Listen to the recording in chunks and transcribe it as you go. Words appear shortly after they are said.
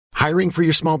Hiring for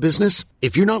your small business?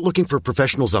 If you're not looking for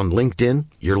professionals on LinkedIn,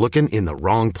 you're looking in the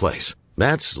wrong place.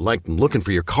 That's like looking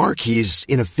for your car keys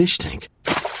in a fish tank.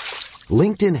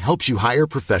 LinkedIn helps you hire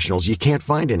professionals you can't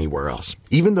find anywhere else,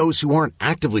 even those who aren't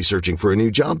actively searching for a new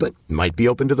job but might be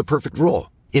open to the perfect role.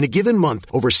 In a given month,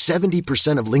 over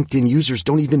 70% of LinkedIn users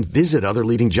don't even visit other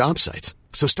leading job sites.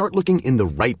 So start looking in the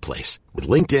right place. With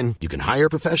LinkedIn, you can hire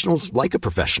professionals like a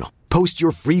professional. Post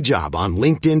your free job on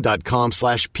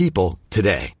linkedin.com/people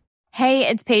today. Hey,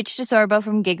 it's Paige DeSorbo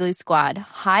from Giggly Squad.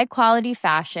 High quality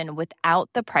fashion without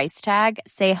the price tag.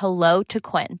 Say hello to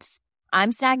Quince.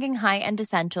 I'm snagging high-end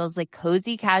essentials like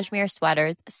cozy cashmere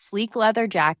sweaters, sleek leather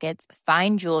jackets,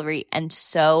 fine jewelry, and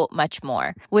so much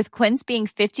more. With Quince being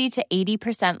 50 to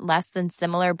 80% less than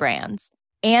similar brands.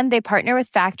 And they partner with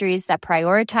factories that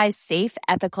prioritize safe,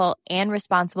 ethical, and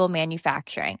responsible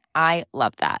manufacturing. I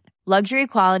love that. Luxury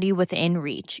quality within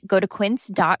reach. Go to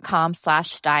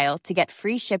quince.com/style to get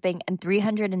free shipping and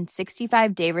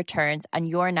 365-day returns on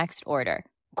your next order.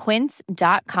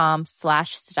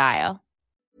 Quince.com/style.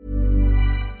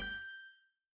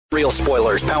 Real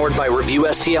spoilers powered by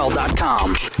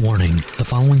ReviewSTL.com. Warning, the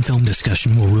following film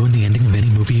discussion will ruin the ending of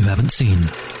any movie you haven't seen.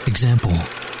 Example,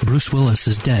 Bruce Willis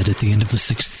is dead at the end of The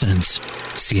Sixth Sense.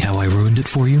 See how I ruined it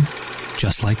for you?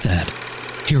 Just like that.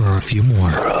 Here are a few more.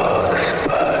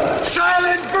 Rosebud.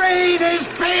 Silent breed is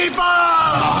people!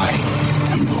 I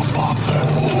am your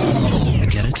father.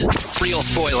 Get it? Real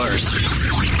spoilers.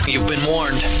 You've been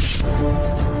warned.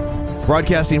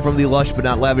 Broadcasting from the lush but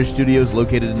not lavish studios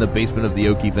located in the basement of the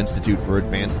O'Keefe Institute for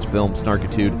Advanced Film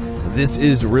Snarkitude, this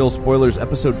is Real Spoilers,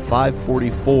 episode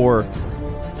 544,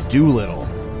 Doolittle.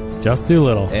 Just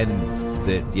Doolittle. And,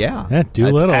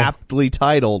 Doolittle. That's aptly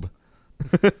titled.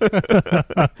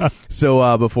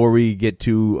 So before we get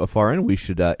too far in, we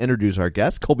should introduce our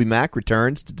guest. Colby Mack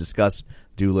returns to discuss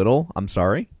Doolittle. I'm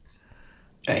sorry.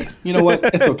 Hey, you know what?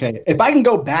 It's okay. If I can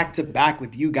go back to back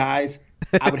with you guys,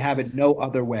 I would have it no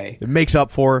other way. It makes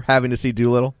up for having to see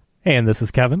Doolittle. And this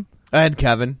is Kevin. And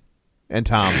Kevin. And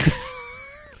Tom.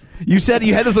 You said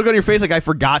you had this look on your face like I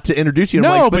forgot to introduce you.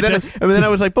 No, but then I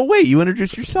was like, but wait, you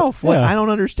introduced yourself. What? Yeah. I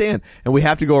don't understand. And we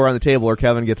have to go around the table or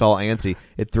Kevin gets all antsy.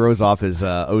 It throws off his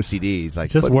OCD. He's like,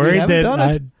 just worried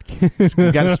that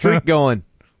We've got a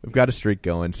streak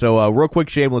going. So real quick,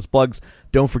 shameless plugs.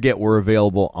 Don't forget we're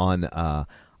available on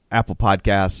Apple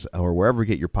Podcasts or wherever you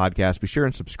get your podcasts. Be sure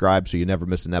and subscribe so you never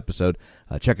miss an episode.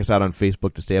 Check us out on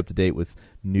Facebook to stay up to date with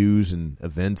news and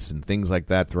events and things like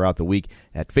that throughout the week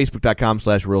at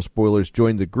facebook.com/Real Spoilers.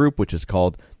 Join the group, which is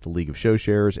called the League of Show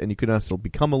Sharers, and you can also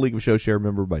become a League of Show Share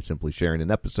member by simply sharing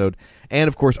an episode. And,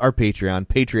 of course, our Patreon,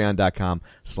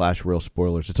 patreon.com/Real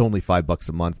Spoilers. It's only $5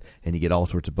 a month, and you get all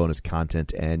sorts of bonus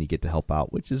content, and you get to help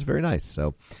out, which is very nice.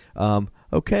 So,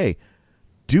 okay.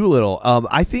 Doolittle.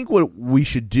 I think what we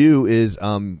should do is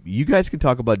you guys can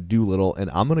talk about Doolittle,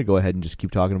 and I'm going to go ahead and just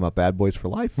keep talking about Bad Boys for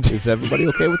Life. Is everybody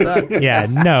okay with that? Yeah,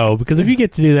 no, because if you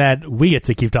get to do that, we get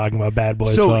to keep talking about Bad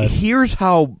Boys for Life. So here's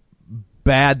how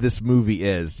bad this movie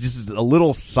is. Just a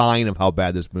little sign of how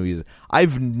bad this movie is.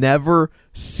 I've never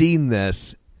seen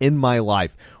this in my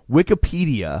life.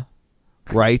 Wikipedia,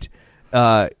 right?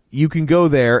 You can go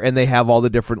there and they have all the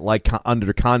different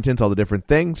under contents, all the different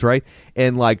things, right?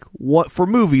 And what for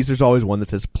movies, there's always one that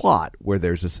says plot where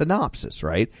there's a synopsis,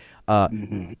 right?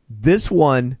 This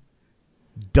one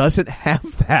doesn't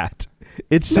have that.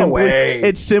 It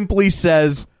simply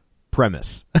says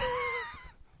premise,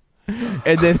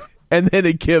 and then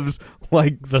it gives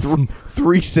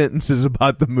three sentences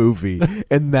about the movie,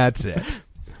 and that's it.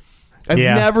 I've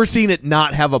never seen it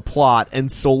not have a plot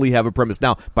and solely have a premise.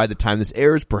 Now, by the time this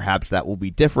airs, perhaps that will be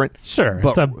different. Sure,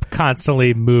 it's a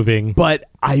constantly moving. But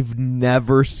I've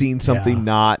never seen something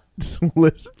not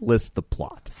list the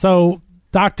plot. So,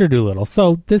 Dr. Doolittle.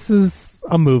 So, this is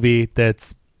a movie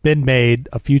that's been made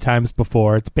a few times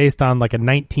before. It's based on a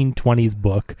 1920s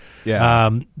book. Yeah.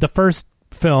 The first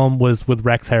film was with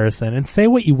Rex Harrison. And say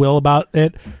what you will about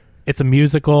it, it's a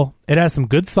musical. It has some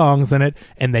good songs in it,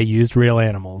 and they used real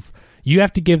animals. You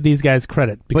have to give these guys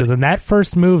credit because in that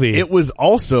first movie, it was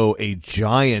also a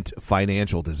giant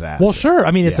financial disaster. Well, sure.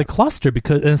 I mean, it's a cluster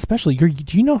and especially,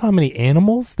 do you know how many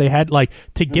animals they had to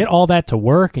get all that to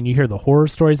work? And you hear the horror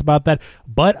stories about that.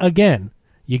 But again,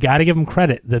 you got to give them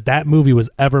credit that movie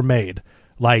was ever made.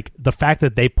 The fact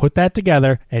that they put that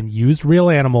together and used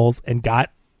real animals and got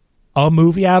a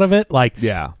movie out of it,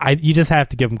 you just have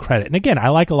to give them credit. And again, I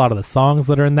like a lot of the songs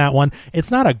that are in that one.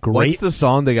 It's not a great. What's the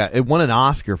song they got? It won an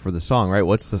Oscar for the song, right?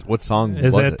 What song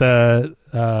is was it? The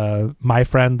My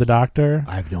Friend the Doctor?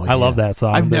 I have no idea. I love that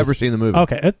song. I've never seen the movie.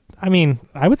 Okay.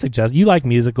 I would suggest you like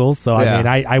musicals, so Yeah.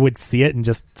 I would see it and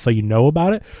just so you know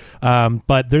about it.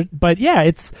 But yeah,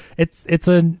 it's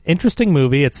an interesting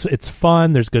movie. It's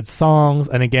fun. There's good songs,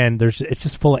 and again, it's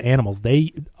just full of animals.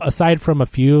 They, aside from a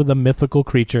few of the mythical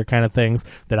creature kind of things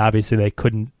that obviously they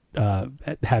couldn't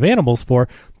have animals for,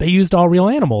 they used all real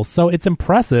animals. So it's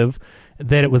impressive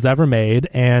that it was ever made,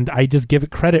 and I just give it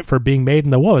credit for being made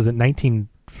in the, what was it,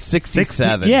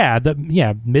 1967? Yeah,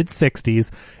 mid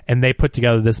 60s, and they put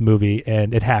together this movie,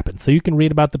 and it happened. So you can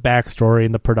read about the backstory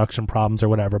and the production problems or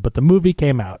whatever, but the movie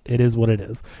came out. It is what it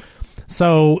is.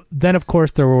 So then, of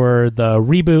course, there were the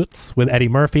reboots with Eddie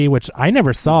Murphy, which I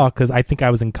never saw because I think I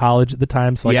was in college at the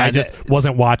time, so I just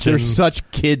wasn't watching. They're such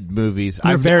kid movies.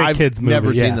 They're very kids movies. I've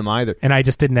never seen them either, and I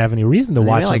just didn't have any reason to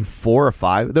watch them. Like 4 or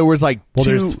 5. There was like well,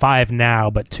 2. There's 5 now,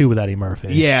 but 2 with Eddie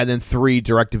Murphy. Yeah, and then 3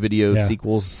 direct-to-video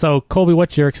sequels. So, Colby,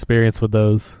 what's your experience with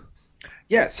those?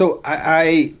 Yeah, so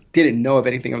I didn't know of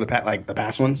anything of the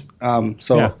past ones.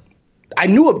 I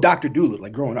knew of Dr. Dolittle,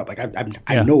 like growing up. Like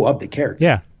I know of the character.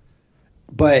 Yeah.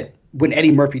 But when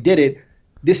Eddie Murphy did it,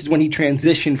 this is when he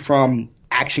transitioned from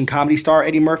action comedy star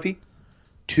Eddie Murphy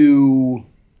to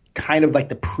kind of like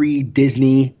the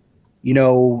pre-Disney,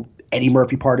 Eddie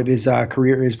Murphy part of his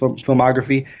career, his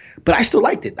filmography. But I still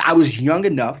liked it. I was young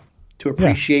enough to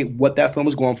appreciate what that film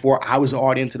was going for. I was the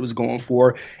audience it was going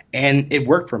for, and it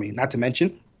worked for me. Not to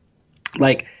mention,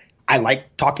 like, I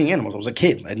liked talking animals. I was a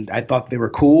kid, and I thought they were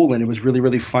cool, and it was really,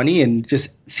 really funny. And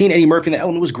just seeing Eddie Murphy in the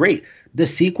element was great. The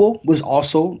sequel was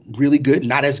also really good,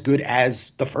 not as good as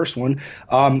the first one.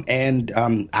 And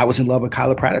I was in love with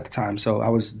Kyla Pratt at the time, so I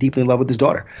was deeply in love with his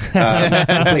daughter.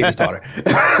 I played his daughter.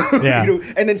 Yeah.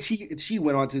 And then she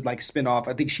went on to like spin off.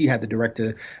 I think she had the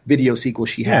direct-to-video sequel.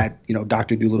 She had,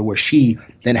 Dr. Dolittle, where she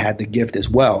then had The Gift as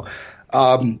well.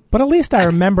 But at least I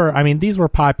remember, these were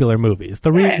popular movies.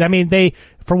 They,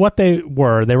 for what they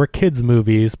were kids'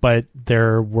 movies, but they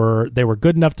were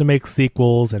good enough to make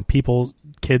sequels, and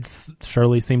kids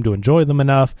surely seemed to enjoy them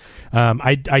enough.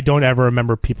 I don't ever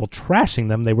remember people trashing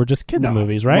them. They were just kids'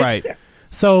 movies, right? Right. Yeah.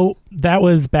 So that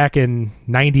was back in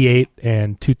 98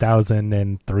 and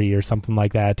 2003 or something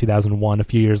like that, 2001, a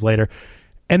few years later.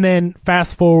 And then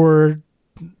fast forward,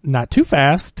 not too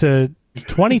fast, to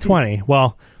 2020.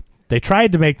 Well, they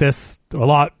tried to make this a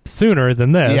lot sooner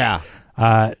than this.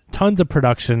 Yeah. Tons of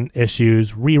production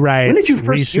issues, rewrites, When did you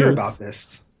first reshoots. hear about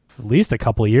this? At least a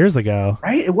couple of years ago.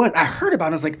 Right? It was. I heard about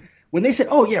it. I was like, when they said,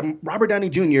 oh, yeah, Robert Downey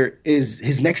Jr. is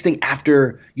his next thing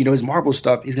after, his Marvel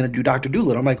stuff, he's going to do Dr.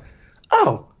 Dolittle. I'm like,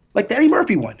 oh, like the Eddie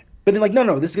Murphy one. But then like,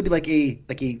 no, this is going to be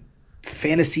like a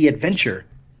fantasy adventure.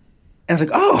 And I was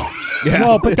like, oh. Yeah.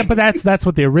 Well, but that's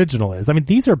what the original is.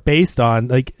 These are based on,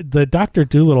 like, the Dr.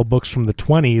 Dolittle books from the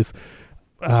 20s.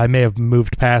 I may have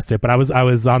moved past it, but I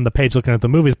was on the page looking at the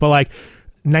movies. But, like,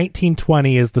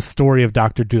 1920 is the story of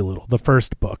Dr. Dolittle, the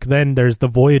first book. Then there's the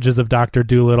Voyages of Dr.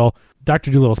 Dolittle,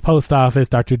 Dr. Dolittle's Post Office,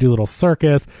 Dr. Dolittle's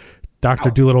Circus, Dr.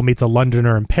 Dolittle meets a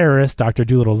Londoner in Paris, Dr.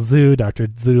 Dolittle's Zoo, Dr.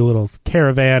 Dolittle's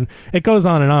Caravan. It goes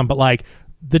on and on, but, like,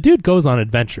 the dude goes on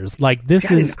adventures. Like, this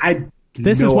is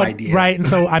what idea. Right. And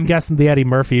so I'm guessing the Eddie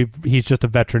Murphy, he's just a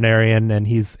veterinarian, and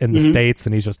he's in the States,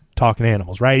 and he's just talking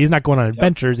animals, right? He's not going on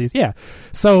adventures.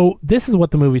 So this is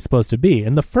what the movie's supposed to be.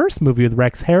 In the first movie with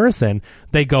Rex Harrison,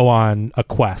 they go on a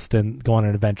quest and go on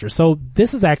an adventure. So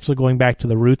this is actually going back to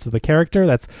the roots of the character.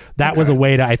 That was a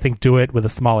way to, I think, do it with a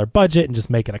smaller budget and just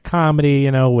make it a comedy,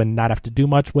 and not have to do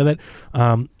much with it.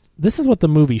 This is what the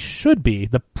movie should be.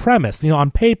 The premise, on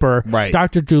paper, right.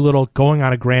 Dr. Dolittle going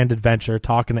on a grand adventure,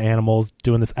 talking to animals,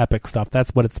 doing this epic stuff.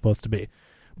 That's what it's supposed to be.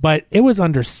 But it was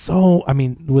under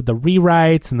with the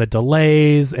rewrites and the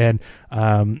delays, and,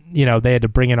 they had to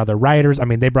bring in other writers.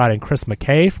 They brought in Chris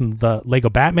McKay from the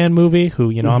Lego Batman movie, who,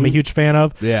 I'm a huge fan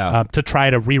of, to try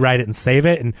to rewrite it and save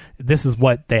it. And this is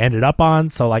what they ended up on.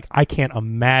 So, like, I can't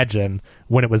imagine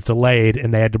when it was delayed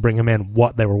and they had to bring him in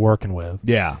what they were working with.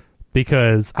 Yeah.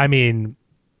 Because,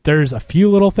 there's a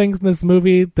few little things in this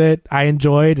movie that I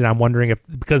enjoyed, and I'm wondering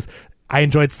because I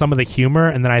enjoyed some of the humor,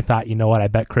 and then I thought, I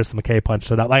bet Chris McKay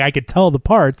punched it up. Like, I could tell the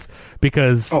parts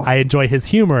because I enjoy his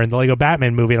humor in the Lego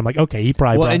Batman movie, and I'm like, okay, he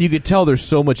probably... Well, and you could tell there's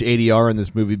so much ADR in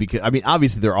this movie because,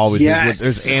 obviously there always is.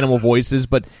 There's animal voices,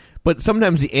 but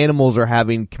sometimes the animals are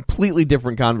having completely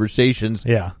different conversations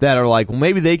that are like, well,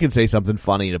 maybe they can say something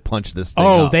funny to punch this thing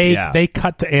up. They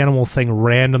cut to animals saying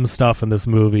random stuff in this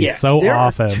movie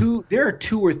often. There are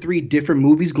 2 or 3 different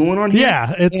movies going on here.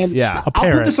 Yeah, it's I'll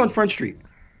put this on Front Street.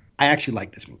 I actually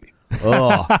like this movie.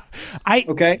 Oh.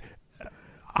 I'm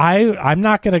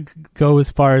not going to go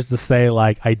as far as to say,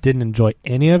 like, I didn't enjoy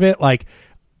any of it. Like,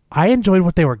 I enjoyed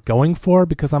what they were going for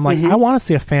because I'm like, I want to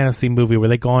see a fantasy movie where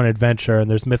they go on an adventure and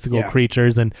there's mythical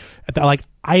creatures, and like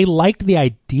I liked the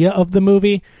idea of the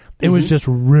movie. It was just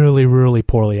really, really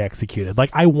poorly executed. Like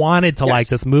I wanted to like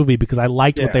this movie because I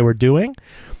liked what they were doing,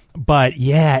 but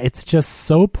yeah, it's just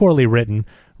so poorly written.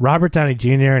 Robert Downey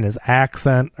Jr. and his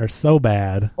accent are so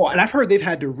bad. Oh, and I've heard they've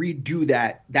had to redo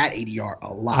that ADR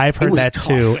a lot. I've heard that tough.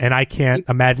 Too, and I can't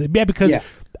imagine. Yeah, because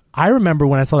I remember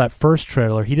when I saw that first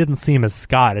trailer, he didn't seem as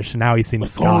Scottish, and now he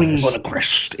seems Scottish.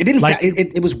 It didn't. Like,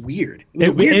 it was weird.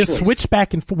 It switched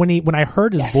back and when I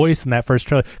heard his voice in that first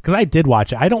trailer, because I did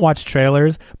watch it. I don't watch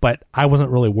trailers, but I wasn't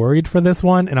really worried for this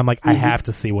one, and I'm like, I have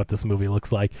to see what this movie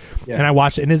looks like. Yeah. And I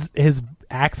watched it, and his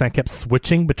accent kept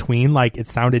switching between, like, it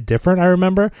sounded different, I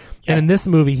remember. And in this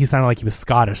movie, he sounded like he was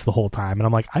Scottish the whole time. And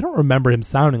I'm like, I don't remember him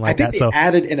sounding like that. I think they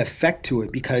added an effect to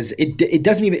it because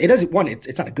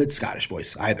it's not a good Scottish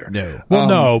voice either. No. Well,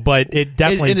 no, but it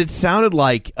definitely... And it sounded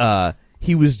like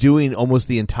he was doing almost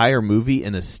the entire movie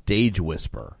in a stage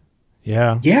whisper.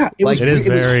 Yeah. Yeah. It is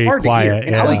very quiet.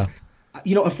 And I was,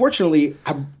 unfortunately,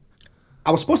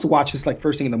 I was supposed to watch this like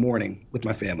first thing in the morning with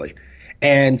my family.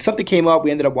 And something came up.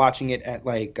 We ended up watching it at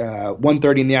like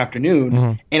 1:30 in the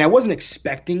afternoon. And I wasn't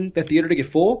expecting the theater to get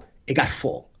full. It got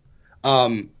full.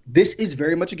 This is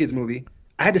very much a kids movie.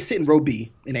 I had to sit in row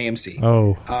B in AMC.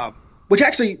 Oh. Which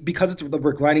actually, because it's the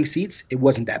reclining seats, it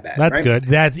wasn't that bad. That's right?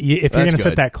 good. If you're going to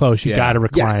sit that close, you got to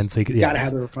recline. So you got to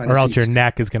have the reclining or else your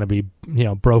neck is going to be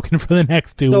broken for the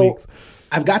next 2 weeks.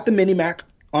 I've got the Mini Mac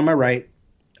on my right.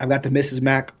 I've got the Mrs.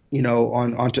 Mac,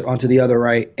 onto the other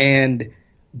right. And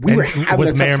we were having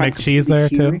was Mayor McCheese there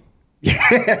too?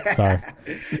 Yeah. Sorry.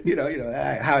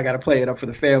 How I got to play it up for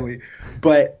the family.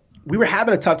 But we were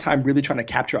having a tough time really trying to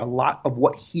capture a lot of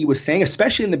what he was saying,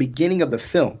 especially in the beginning of the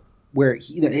film, where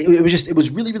it was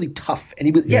really, really tough.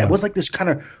 And it was like this kind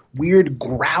of weird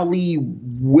growly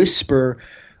whisper.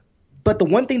 But the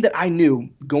one thing that I knew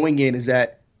going in is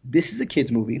that this is a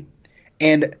kid's movie.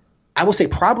 And I will say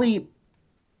probably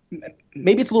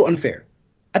maybe it's a little unfair.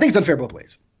 I think it's unfair both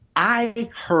ways. I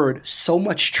heard so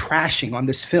much trashing on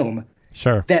this film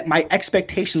that my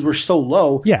expectations were so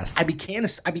low. Yes. I began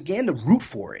to root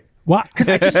for it. What?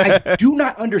 Because I do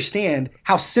not understand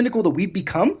how cynical that we've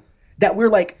become, that we're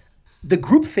like, the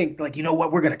group think like, you know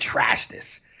what, we're going to trash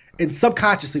this. And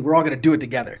subconsciously, we're all going to do it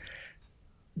together.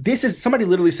 Somebody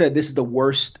literally said this is the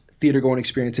worst theater going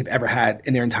experience they've ever had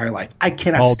in their entire life. I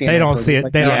cannot stand it. They don't see it.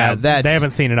 Like, they haven't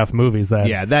seen enough movies that.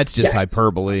 Yeah, that's just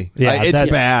hyperbole. Yeah,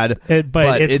 it's bad.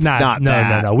 But it's not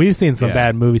bad. No. We've seen some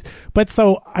bad movies. But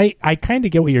so I kind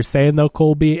of get what you're saying though,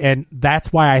 Colby, and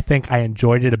that's why I think I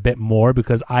enjoyed it a bit more,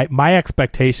 because my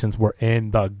expectations were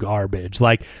in the garbage.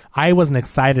 Like, I wasn't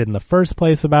excited in the first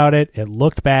place about it. It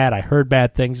looked bad. I heard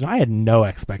bad things. I had no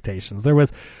expectations.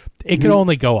 It could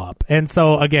only go up. And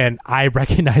so, again, I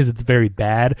recognize it's very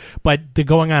bad, but the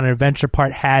going on an adventure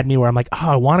part had me where I'm like, oh,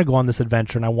 I want to go on this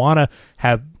adventure, and I want to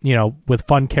have, with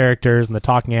fun characters and the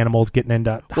talking animals getting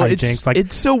into hijinks.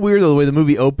 It's so weird, though, the way the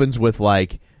movie opens with,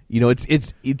 like,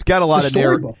 it's got a lot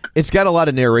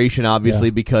of narration, obviously,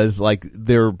 because like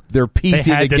they're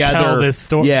piecing together to tell this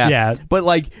story. Yeah. But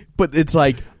it's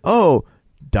like, oh,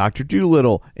 Dr.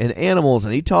 Dolittle and animals,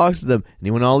 and he talks to them, and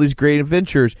he went on all these great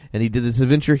adventures, and he did this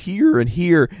adventure here and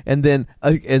here, and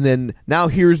then now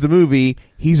here's the movie.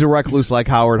 He's a recluse like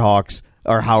Howard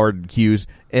Hughes,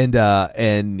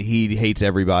 and he hates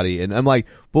everybody. And I'm like,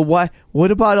 well,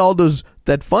 what about all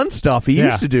that fun stuff he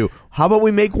used to do? How about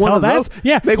we make one of those?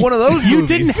 Yeah, make one of those. You movies.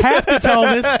 didn't have to tell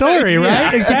this story,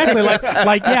 right? Exactly.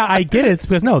 Like, yeah, I get it. It's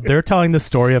because they're telling the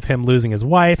story of him losing his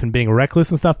wife and being a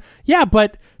recluse and stuff. Yeah,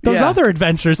 but those other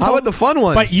adventures. How about the fun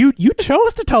ones? But you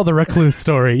chose to tell the recluse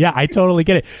story. Yeah, I totally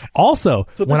get it. Also,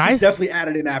 so this is definitely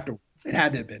added in after. It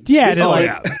had to have been.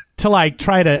 Yeah, to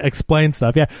try to explain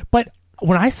stuff. Yeah, but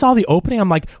when I saw the opening, I'm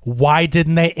like, why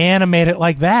didn't they animate it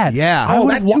like that? Yeah. I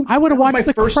would have watched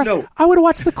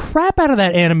the crap out of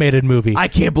that animated movie. I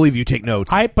can't believe you take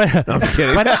notes. I'm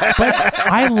kidding. But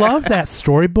I love that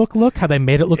storybook look, how they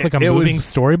made it look like a moving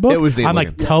storybook. It was the I'm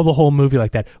like, tell the whole movie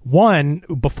like that. One,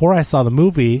 before I saw the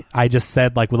movie, I just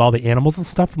said, like, with all the animals and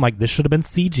stuff, I'm like, this should have been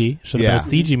CG. Should have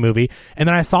been a CG movie. And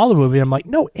then I saw the movie, and I'm like,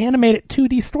 no, animate it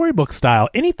 2D storybook style.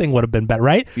 Anything would have been better,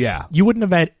 right? Yeah. You wouldn't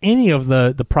have had any of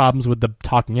the problems with the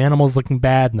talking animals looking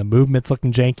bad and the movements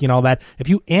looking janky and all that. If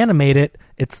you animate it,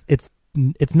 it's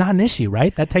not an issue,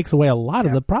 right? That takes away a lot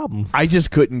of the problems. I just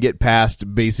couldn't get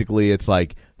past, basically, it's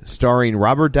like starring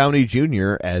Robert Downey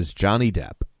Jr. as Johnny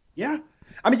Depp. Yeah.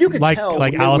 I mean, you could tell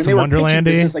like when Alice they in were pitching Wonderland.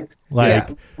 this, it's like,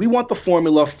 we want the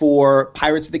formula for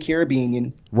Pirates of the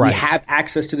Caribbean. Right. We have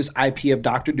access to this IP of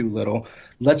Dr. Dolittle.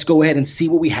 Let's go ahead and see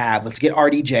what we have. Let's get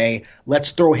RDJ.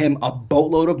 Let's throw him a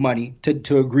boatload of money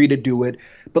to agree to do it.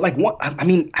 But like, what? I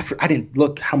mean, I didn't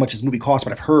look how much this movie cost,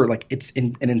 but I've heard like it's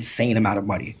an insane amount of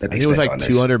money that they spent on this.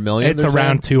 It was like $200 million. It's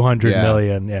around $200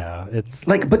 million. Yeah, it's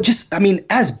like, but just I mean,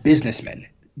 as businessmen,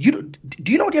 do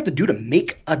you know what you have to do to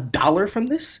make $1 from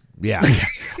this? Yeah.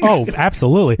 Oh,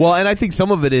 absolutely. Well, and I think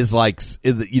some of it is like,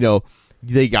 you know,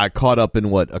 they got caught up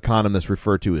in what economists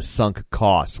refer to as sunk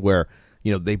costs, where,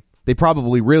 you know, they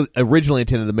probably originally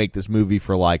intended to make this movie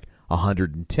for like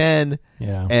 110,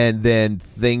 and then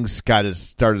things kind of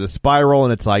started to spiral,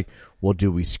 and it's like, well,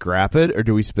 do we scrap it or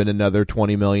do we spend another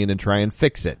 $20 million and try and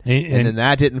fix it? And then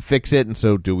that didn't fix it, and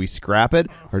so do we scrap it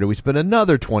or do we spend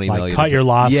another $20 million? Cut your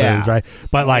losses, right?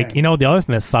 But like, you know, the other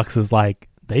thing that sucks is like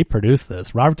they produced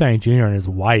this. Robert Downey Jr. and his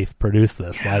wife produced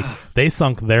this. Like they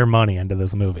sunk their money into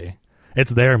this movie.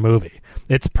 It's their movie.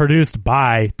 It's produced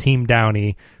by Team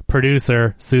Downey,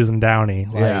 producer Susan Downey.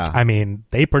 Like, I mean,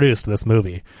 they produced this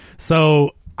movie.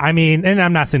 So, I mean, and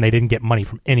I'm not saying they didn't get money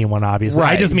from anyone, obviously.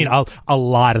 Right. I just mean a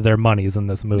lot of their money's in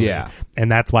this movie. Yeah. And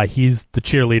that's why he's the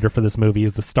cheerleader for this movie.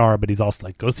 He's the star, but he's also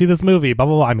like, go see this movie, blah,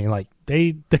 blah, blah. I mean, like,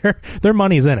 their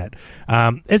money's in it.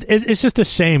 It's just a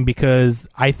shame because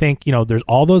I think, you know, there's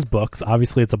all those books.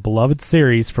 Obviously, it's a beloved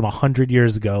series from 100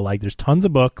 years ago. Like, there's tons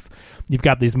of books. You've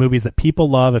got these movies that people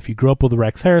love. If you grew up with the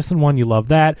Rex Harrison one, you love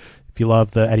that. If you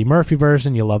love the Eddie Murphy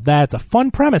version, you love that. It's a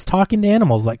fun premise, talking to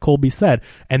animals, like Colby said.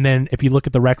 And then if you look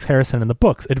at the Rex Harrison in the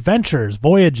books, adventures,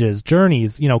 voyages,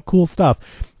 journeys, you know, cool stuff.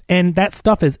 And that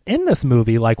stuff is in this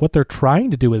movie. Like, what they're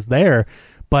trying to do is there.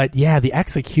 But, yeah, the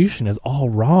execution is all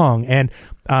wrong. And,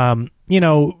 you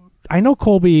know, I know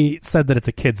Colby said that it's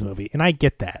a kid's movie, and I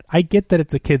get that. I get that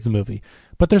it's a kid's movie.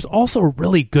 But there's also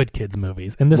really good kids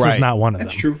movies, and this is not one of them.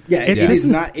 That's true. Yeah, it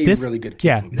is not a really good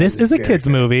kids movie. This is a kids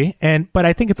movie, but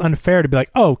I think it's unfair to be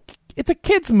like, oh, it's a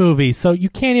kids movie, so you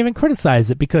can't even criticize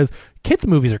it because kids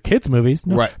movies are kids movies.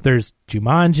 No, right. There's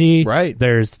Jumanji. Right.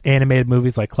 There's animated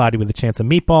movies like Cloudy with a Chance of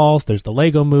Meatballs. There's the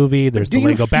Lego movie. There's the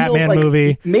Lego Batman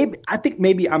movie. I think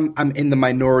maybe I'm in the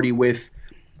minority with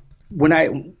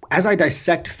as I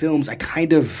dissect films, I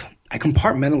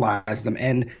compartmentalize them,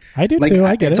 and I do too.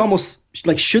 I get it. It's almost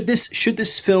like should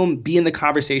this film be in the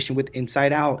conversation with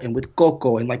Inside Out and with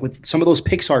Coco and like with some of those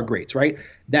Pixar greats, right?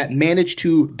 That manage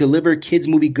to deliver kids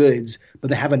movie goods, but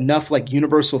they have enough like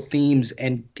universal themes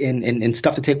and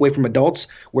stuff to take away from adults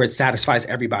where it satisfies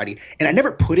everybody. And I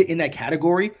never put it in that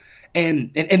category.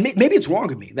 And maybe it's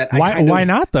wrong of me that why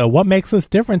not though? What makes this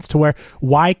difference to where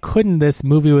why couldn't this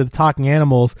movie with talking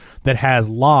animals that has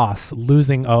loss,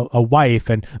 losing a wife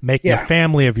and making a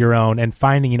family of your own and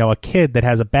finding, you know, a kid that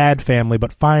has a bad family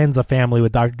but finds a family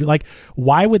with Dr. Like,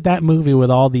 why would that movie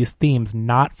with all these themes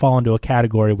not fall into a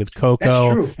category with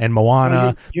Coco and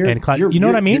Moana and you know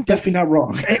what I mean? You're definitely not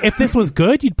wrong. If this was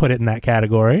good, you'd put it in that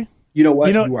category. You know what?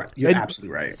 You're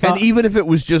absolutely right. And even if it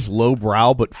was just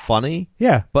lowbrow but funny,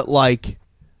 but like,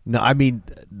 no, I mean,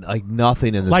 like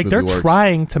nothing in this like movie they're works.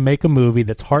 trying to make a movie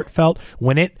that's heartfelt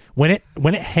when it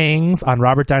hangs on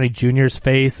Robert Downey Jr.'s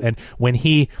face, and when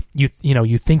you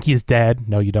think he's dead.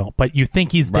 No, you don't, but you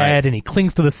think he's dead, and he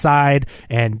clings to the side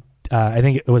and. I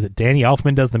think Danny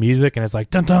Elfman does the music, and it's like,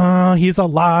 dun dun, he's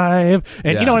alive.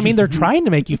 And you know what I mean? They're trying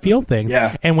to make you feel things.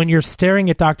 Yeah. And when you're staring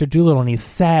at Dr. Dolittle and he's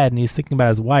sad and he's thinking about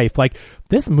his wife, like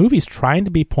this movie's trying to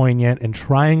be poignant and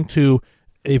trying to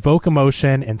evoke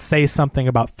emotion and say something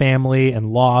about family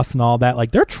and loss and all that.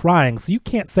 Like they're trying, so you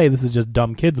can't say this is just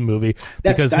dumb kids movie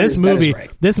because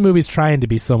this movie's trying to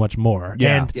be so much more.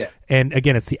 Yeah. And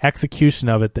again, it's the execution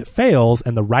of it that fails,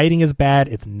 and the writing is bad.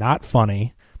 It's not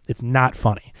funny. It's not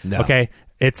funny. No. Okay?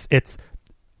 It's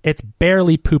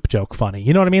barely poop joke funny.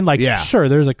 You know what I mean? Like, sure,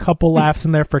 there's a couple laughs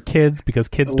in there for kids because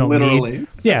kids don't need...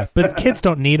 Yeah, but kids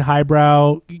don't need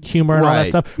highbrow humor and all that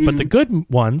stuff. Mm-hmm. But the good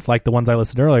ones, like the ones I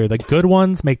listed earlier, the good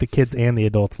ones make the kids and the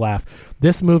adults laugh.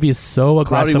 This movie is so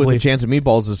aggressively... Cloudy with a Chance of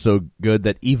Meatballs is so good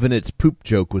that even its poop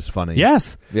joke was funny.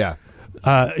 Yes. Yeah.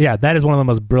 That is one of the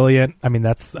most brilliant... I mean,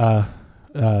 that's...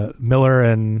 Miller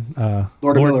and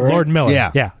Lord Miller.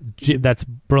 Yeah, that's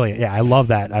brilliant. Yeah, I love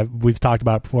that. We've talked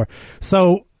about it before.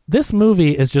 So this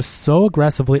movie is just so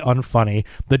aggressively unfunny.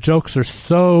 The jokes are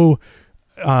so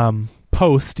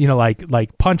post,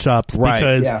 like punch ups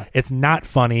because it's not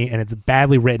funny and it's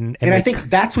badly written. And I think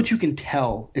that's what you can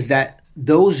tell is that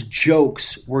those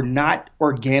jokes were not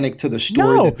organic to the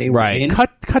story that they were in.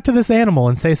 Cut to this animal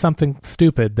and say something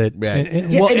stupid that.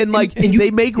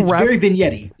 They make it's very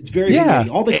vignette. It's very vignette.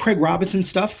 All the Craig Robinson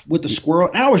stuff with the squirrel.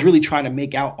 And I was really trying to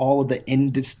make out all of the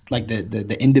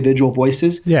the individual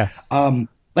voices. Yeah.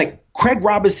 Like Craig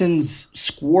Robinson's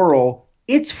squirrel,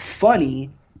 it's funny,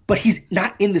 but he's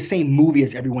not in the same movie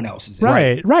as everyone else is in.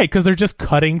 Right, because they're just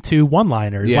cutting to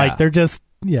one-liners. Yeah. Like they're just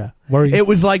It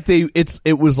was like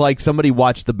it was like somebody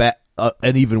watched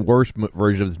an even worse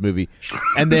version of this movie,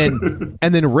 and then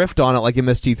riffed on it like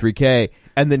MST3K,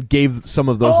 and then gave some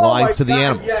of those lines to the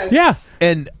animals. Yes.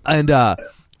 Yeah,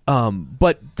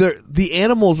 but the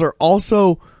animals are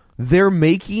also they're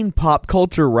making pop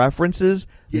culture references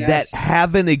that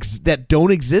that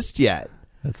don't exist yet.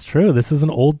 that's true. This is an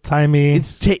old-timey.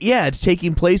 It's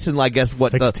taking place in, I guess,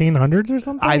 what 1600s or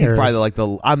something. I think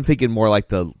probably I'm thinking more like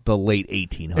the late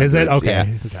 1800s. Is it okay?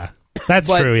 Yeah. Okay. That's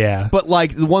true. Yeah. But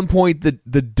like the one point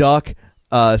the duck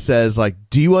says like,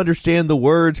 "Do you understand the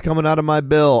words coming out of my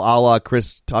bill?" A la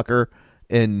Chris Tucker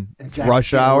in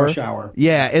Rush Hour.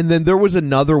 Yeah, and then there was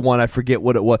another one. I forget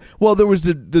what it was. Well, there was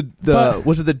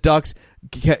was it the ducks?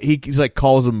 He's like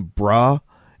calls him bruh.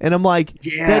 And I'm like,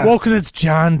 because it's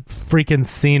John freaking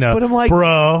Cena. But I'm like,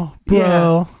 bro.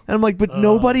 Yeah. And I'm like, but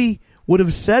nobody would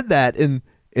have said that in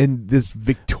this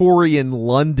Victorian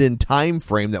London time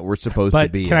frame that we're supposed to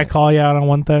be. Can I call you out on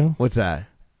one thing? What's that?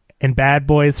 In Bad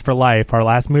Boys for Life, our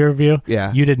last movie review,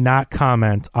 you did not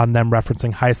comment on them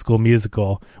referencing High School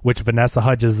Musical, which Vanessa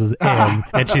Hudgens is in,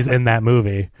 and she's in that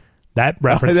movie. That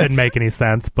reference didn't make any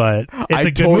sense, but it's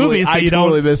a good movie, so you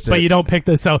don't. Missed it. But you don't pick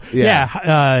this. So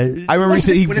I remember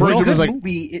he was like,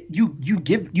 movie,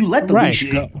 you let the leash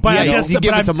go. But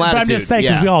I'm just saying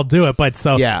because we all do it. But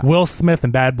Will Smith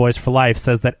in Bad Boys for Life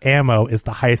says that Ammo is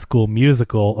the High School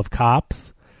Musical of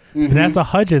cops. Mm-hmm. Vanessa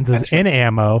Hudgens is in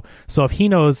Ammo, so if he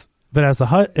knows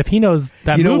if he knows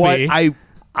that movie, you know what?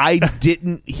 I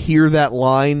didn't hear that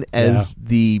line as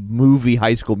the movie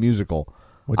High School Musical.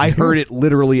 I heard it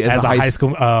literally as a high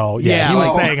school. Oh, yeah. He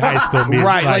was saying High School Musical.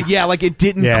 Right. Like it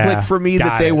didn't click for me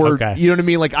that they were, you know what I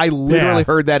mean? Like I literally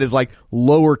heard that as like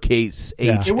lowercase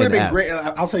h. It would have been S. great.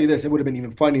 I'll tell you this. It would have been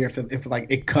even funnier if like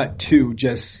it cut to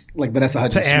just like Vanessa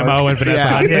Hudgens. To Ammo and Vanessa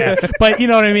Hudgens. Yeah. But you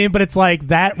know what I mean? But it's like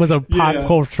that was a pop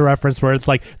culture reference where it's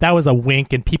like that was a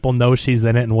wink and people know she's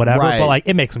in it and whatever. Right. But like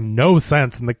it makes no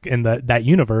sense in that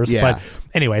universe. Yeah. But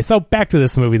anyway, so back to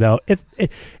this movie though.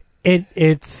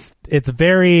 It's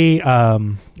very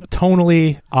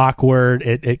tonally awkward.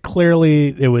 It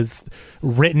clearly was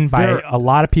written by a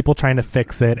lot of people trying to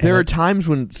fix it. There are times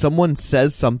when someone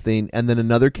says something and then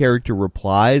another character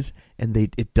replies and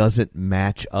it doesn't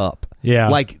match up. Yeah,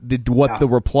 like what the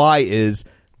reply is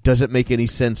doesn't make any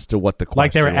sense to what the question.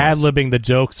 Like they were ad-libbing the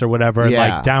jokes or whatever.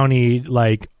 Yeah. Like Downey,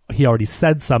 like he already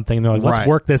said something. And they're like, let's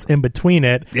work this in between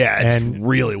it. Yeah, it's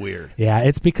really weird. Yeah,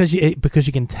 it's because you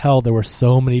can tell there were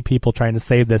so many people trying to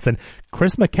save this, and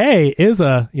Chris McKay is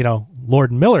a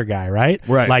Lord Miller guy, right?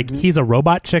 Right. Like he's a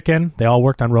Robot Chicken. They all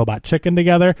worked on Robot Chicken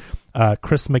together.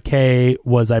 Chris McKay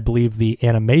was, I believe, the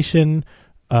animation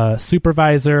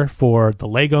supervisor for the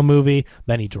Lego movie.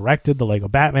 Then he directed the Lego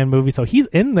Batman movie. So he's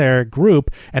in their group,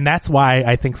 and that's why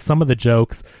I think some of the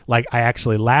jokes, like I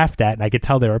actually laughed at, and I could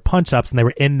tell they were punch-ups, and they were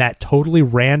in that totally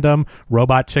random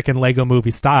Robot Chicken Lego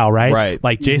movie style, right? Right.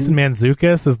 Like Jason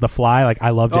Mantzoukas is the Fly. Like I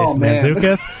love Jason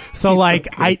Mantzoukas. So like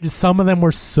some of them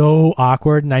were so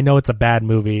awkward, and I know it's a bad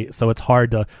movie, so it's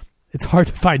hard to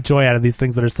find joy out of these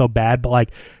things that are so bad, but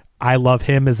like I love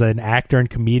him as an actor and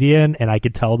comedian, and I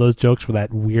could tell those jokes with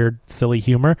that weird, silly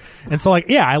humor. And so, like,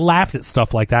 yeah, I laughed at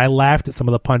stuff like that. I laughed at some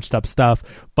of the punched up stuff,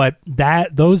 but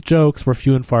those jokes were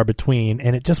few and far between,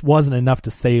 and it just wasn't enough to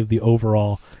save the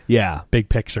overall big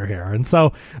picture here. And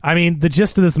so, I mean, the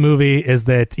gist of this movie is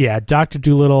that, Dr.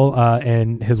 Dolittle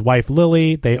and his wife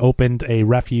Lily, they opened a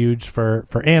refuge for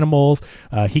animals.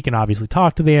 He can obviously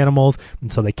talk to the animals,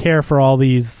 and so they care for all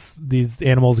these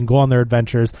animals and go on their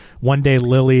adventures. One day,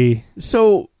 Lily.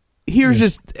 So here's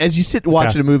just as you sit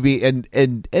watching a movie, and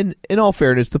in all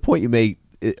fairness, the point you made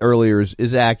earlier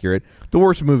is accurate. The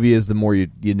worse a movie is, the more you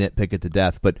nitpick it to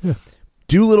death. But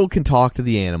Dolittle can talk to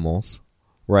the animals,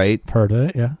 right? Heard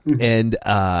it,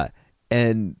 yeah.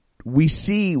 And we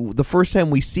see the first time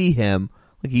we see him,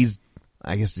 like he's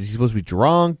supposed to be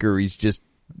drunk or he's just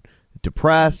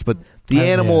depressed, but the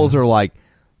animals are like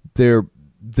they're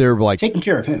like taking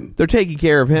care of him. They're taking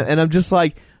care of him, and I'm just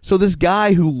like. So this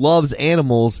guy who loves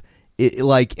animals,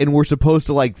 and we're supposed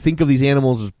to like think of these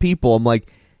animals as people. I'm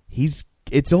like,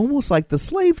 it's almost like the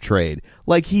slave trade.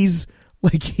 Like he's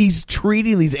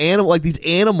treating these animals like these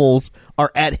animals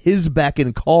are at his beck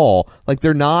and call. Like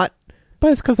they're not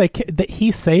But it's because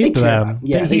he saved them.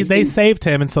 Yeah, they saved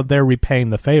him, and so they're repaying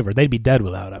the favor. They'd be dead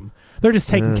without him. They're just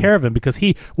taking care of him because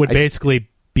he would basically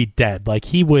be dead. Like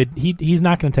he's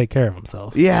not going to take care of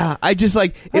himself. Yeah, I just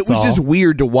like That's it was all. just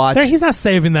weird to watch. He's not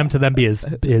saving them to then be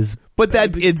his. But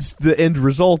that it's the end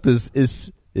result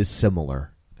is similar.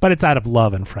 But it's out of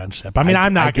love and friendship. I mean,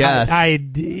 I'm not.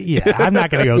 I'm not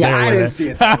going to go there. I with didn't it. see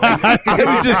it that way.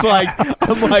 I was just like,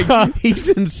 I'm like, he's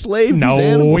enslaved. No, these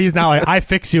animals. he's not like I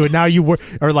fix you and now you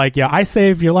or like I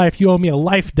saved your life. You owe me a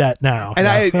life debt now. And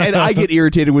I get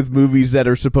irritated with movies that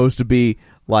are supposed to be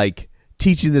like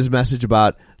teaching this message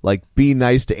about like being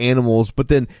nice to animals, but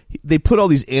then they put all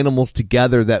these animals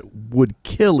together that would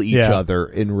kill each other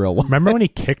in real life. Remember when he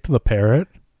kicked the parrot?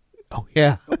 Oh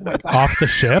yeah, off the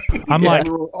ship. I'm like,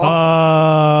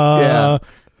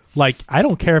 like I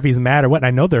don't care if he's mad or what. And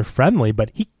I know they're friendly, but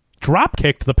he drop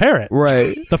kicked the parrot.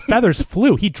 Right. The feathers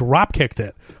flew. He drop kicked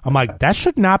it. I'm like, that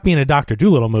should not be in a Dr.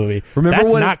 Dolittle movie.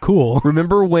 That's not cool.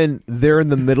 Remember when they're in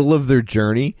the middle of their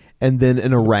journey and then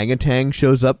an orangutan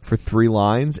shows up for 3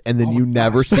 lines and then you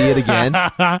never see it again?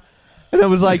 And I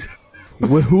was like,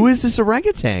 who is this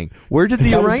orangutan? Where did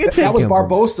the orangutan That was come from?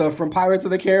 Barbosa from Pirates of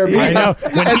the Caribbean. I know.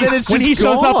 When he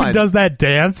shows up and does that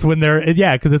dance when they're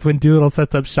because it's when Doolittle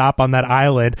sets up shop on that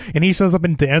island and he shows up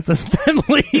and dances then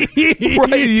leaves.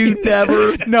 Right, you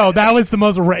never. No, that was the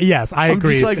most. Yes, I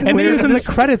agree. just like, and then where he was did in the this-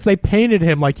 credits. They painted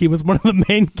him like he was one of the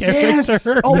main characters. Yes.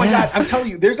 Oh my God! I'm telling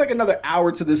you, there's like another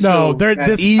hour to this. No,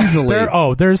 film. easily.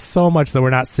 There's so much that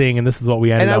we're not seeing, and this is what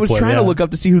we ended And up I was with. trying to look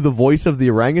up to see who the voice of the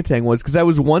orangutan was because I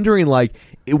was wondering, like,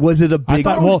 was it a big?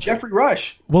 thought- It was well- Jeffrey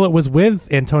Rush. Well, it was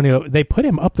with Antonio. They put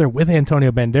him up there with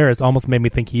Antonio Banderas. Almost made me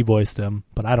think he voiced him,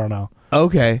 but I don't know.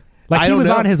 Okay, Like I he don't was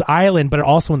know. on his island, but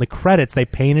also in the credits they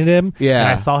painted him. Yeah. and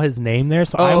I saw his name there,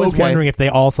 so I Oh, was okay. wondering if they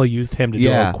also used him to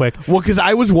do a quick. Well, because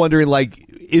I was wondering, like,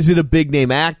 is it a big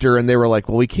name actor? And they were like,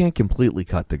 well, we can't completely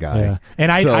cut the guy. Yeah,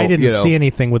 and So, I didn't you know. see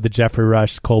anything with the Jeffrey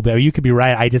Rush Colby. You could be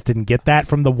right. I just didn't get that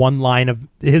from the one line of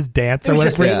his dance It or was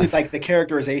just whatever. mainly like the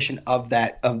characterization of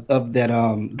that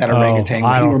orangutan.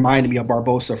 I He don't- reminded me of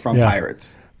Barbosa from Yeah.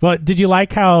 Pirates. But did you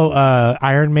like how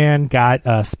Iron Man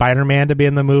got Spider-Man to be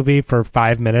in the movie for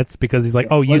 5 minutes because he's like,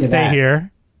 "Oh, you Look at stay that.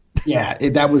 here." Yeah,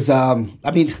 that was. I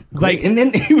mean, Like, great. And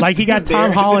then he was, like he got was there Tom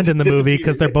and Holland then in the movie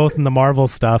because they're both in the Marvel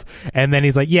stuff, and then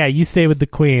he's like, "Yeah, you stay with the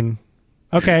Queen."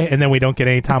 Okay, and then we don't get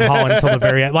any Tom Holland until the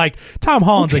very end. Like Tom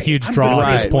Holland's a huge draw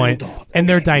at this Right. point, and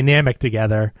they're dynamic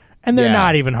together. And they're Yeah.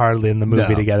 not even hardly in the movie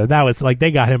No. together. That was like they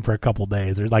got him for a couple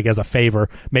days, or like as a favor,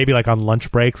 maybe like on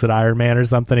lunch breaks at Iron Man or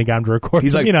something. He got him to record.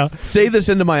 He's like, you know, say this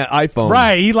into my iPhone.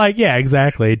 right? He like, yeah,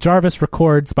 exactly. Jarvis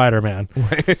records Spider-Man.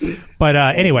 But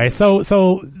anyway, so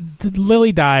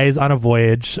Lily dies on a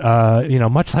voyage.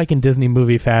 Much like in Disney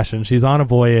movie fashion, she's on a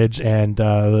voyage and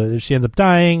she ends up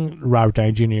dying. Robert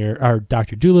Downey Jr. or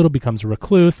Dr. Dolittle becomes a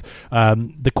recluse.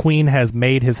 The Queen has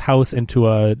made his house into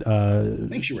a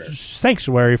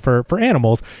sanctuary for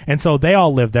animals, and so they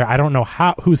all live there. I don't know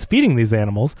who's feeding these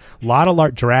animals. A lot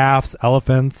of giraffes,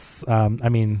 elephants. I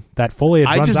mean, that foliage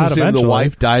I runs just out assumed eventually. the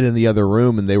wife died in the other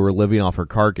room and they were living off her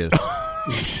carcass.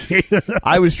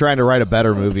 I was trying to write a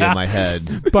better movie in my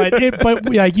head. but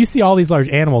like you see all these large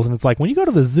animals, and it's like when you go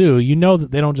to the zoo, you know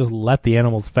that they don't just let the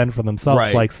animals fend for themselves.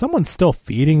 Right. Like someone's still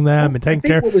feeding them and I taking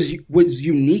think care. what was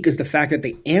unique is the fact that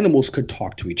the animals could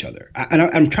talk to each other.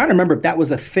 I'm trying to remember if that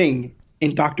was a thing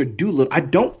in Dr. Dolittle. I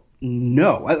don't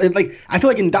know. I feel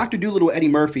like in Dr. Dolittle with Eddie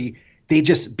Murphy, they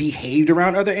just behaved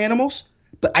around other animals,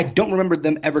 but I don't remember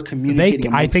them ever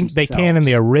communicating. I think they can in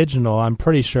the original. I'm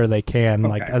pretty sure they can. Okay.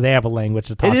 Like they have a language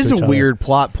to talk. It is to each a other. weird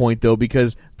plot point, though,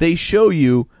 because they show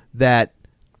you that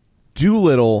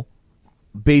Doolittle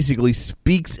basically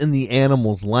speaks in the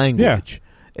animal's language.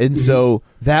 And so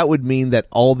that would mean that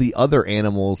all the other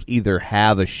animals either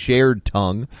have a shared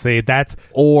tongue. See, that's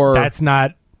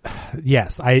not.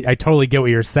 Yes, I totally get what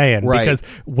you're saying. Right. Because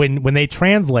when they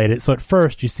translate it, so at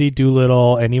first you see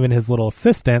Doolittle and even his little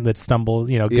assistant that stumbles,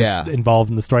 gets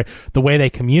involved in the story. The way they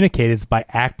communicate is by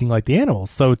acting like the animals.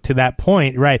 So to that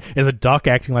point, right, is a duck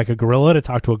acting like a gorilla to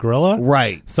talk to a gorilla?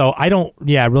 Right. So I don't,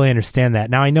 really understand that.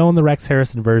 Now I know in the Rex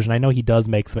Harrison version, I know he does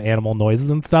make some animal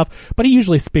noises and stuff, but he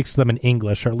usually speaks to them in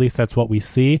English, or at least that's what we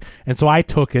see. And so I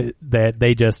took it that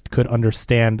they just could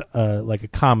understand like a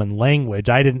common language.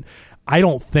 I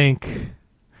don't think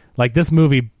like this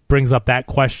movie brings up that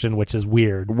question, which is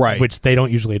weird, right? Which they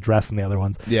don't usually address in the other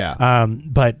ones. Yeah.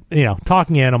 But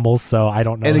talking animals, so I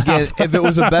don't know. And again, if it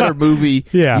was a better movie,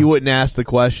 you wouldn't ask the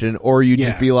question, or you'd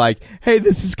just be like, "Hey,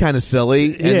 this is kind of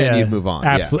silly," and then you'd move on.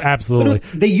 Absolutely.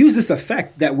 But they use this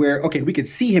effect that where we could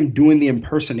see him doing the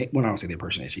impersonation. Well, I don't say the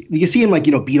impersonation. You can see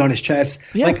him beat on his chest.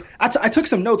 Yeah. Like I took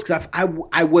some notes because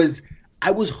I was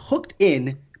I was hooked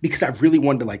in because I really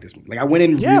wanted to like this movie. Like I went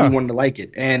in really wanted to like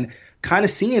it, and kind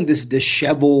of seeing this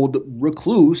disheveled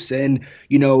recluse, and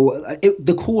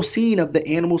the cool scene of the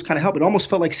animals kind of help. It almost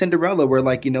felt like Cinderella, where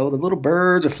like the little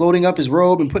birds are floating up his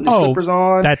robe and putting his slippers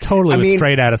on. That totally was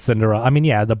straight out of Cinderella. I mean,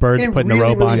 yeah, the birds putting the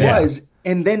robe on. It was.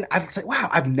 And then I was like, wow,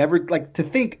 I've never to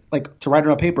write it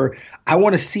on paper. I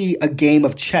want to see a game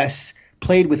of chess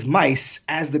played with mice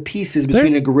as the pieces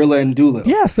between a gorilla and Doolittle.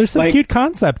 Yes, there's some cute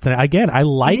concepts. And again, I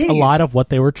like a lot of what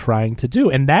they were trying to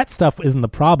do. And that stuff isn't the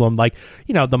problem. Like,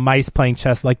 the mice playing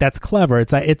chess, like that's clever.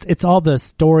 It's all the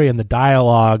story and the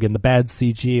dialogue and the bad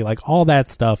CG, like all that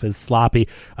stuff is sloppy.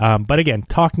 But again,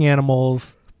 talking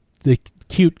animals, the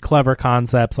cute, clever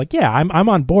concepts, like, yeah, I'm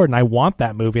on board and I want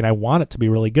that movie and I want it to be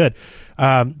really good.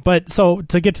 But so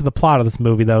to get to the plot of this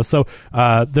movie, though, so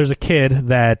there's a kid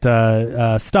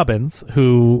that Stubbins,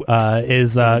 who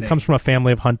comes from a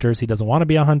family of hunters. He doesn't want to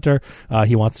be a hunter.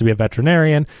 He wants to be a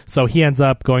veterinarian. So he ends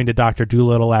up going to Dr.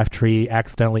 Dolittle after he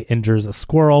accidentally injures a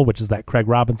squirrel, which is that Craig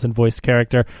Robinson voiced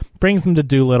character. Brings him to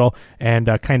Dolittle and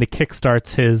kind of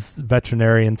kickstarts his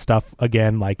veterinarian stuff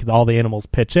again. Like all the animals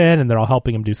pitch in and they're all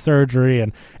helping him do surgery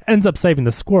and ends up saving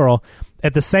the squirrel.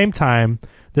 At the same time,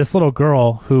 this little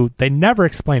girl who they never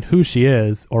explain who she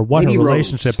is or what her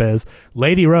relationship is,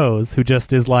 Lady Rose, who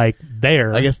just is like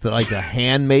there. I guess the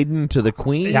handmaiden to the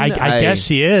queen. I guess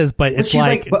she is, but it's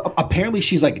but apparently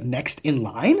she's like next in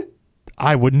line.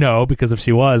 I would know, because if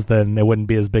she was, then it wouldn't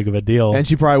be as big of a deal. And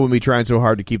she probably wouldn't be trying so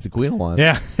hard to keep the queen alive.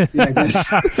 Yeah. I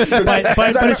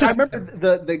remember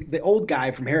the old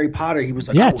guy from Harry Potter. He was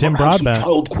like, Jim Broadbent.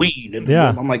 Child queen. And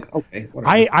I'm like, okay,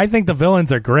 whatever. I think the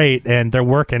villains are great, and they're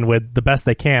working with the best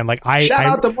they can. Like shout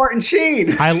out to Martin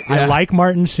Sheen. I like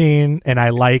Martin Sheen, and I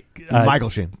like Michael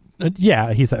Sheen.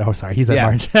 Yeah, he said. Oh, sorry, he said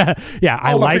Martin. Yeah,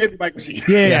 I like. Michael Sheen.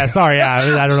 Yeah, sorry. Yeah,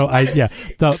 I don't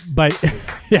know. But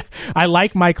yeah, I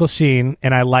like Michael Sheen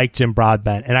and I like Jim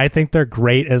Broadbent, and I think they're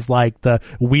great as like the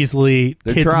Weasley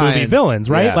kids movie villains,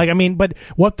 right? Yeah. Like, I mean, but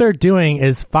what they're doing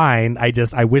is fine.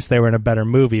 I wish they were in a better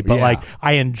movie, but like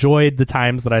I enjoyed the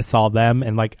times that I saw them,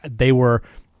 and like they were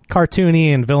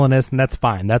cartoony and villainous, and that's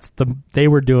fine. They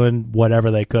were doing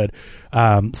whatever they could.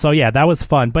 So yeah, that was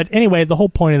fun. But anyway, the whole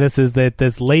point of this is that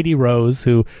this Lady Rose,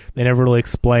 who they never really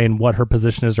explain what her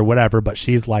position is or whatever, but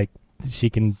she's like, she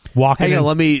can walk in. Hang on,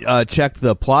 let me check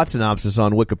the plot synopsis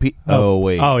on Wikipedia. Oh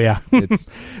wait. Oh yeah.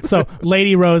 So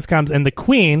Lady Rose comes, and the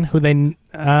queen, who they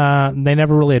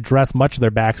never really address much of their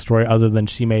backstory other than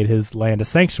she made his land a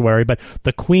sanctuary, but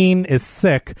the queen is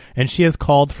sick and she has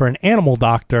called for an animal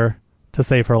doctor to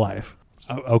save her life.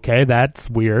 Okay, that's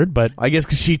weird, but I guess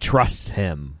because she trusts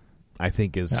him, I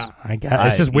think is. I guess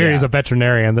it's just weird. Yeah. He's a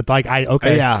veterinarian. That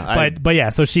but yeah.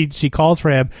 So she calls for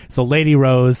him. So Lady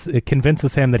Rose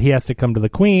convinces him that he has to come to the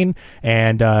queen,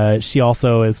 and she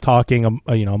also is talking,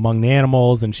 among the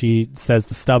animals, and she says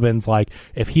to Stubbins, like,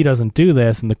 if he doesn't do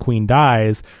this and the queen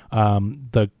dies,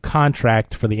 the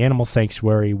contract for the animal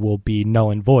sanctuary will be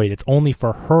null and void. It's only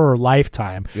for her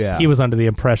lifetime. Yeah. He was under the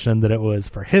impression that it was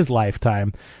for his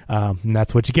lifetime, and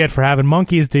that's what you get for having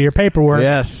monkeys do your paperwork.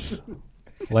 Yes.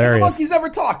 Hilarious. The monkeys never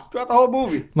talk throughout the whole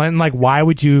movie. Like, why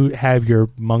would you have your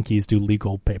monkeys do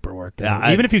legal paperwork?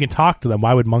 Even if you can talk to them,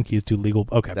 why would monkeys do legal?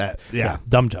 Okay,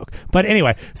 dumb joke. But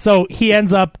anyway, so he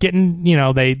ends up getting,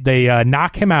 they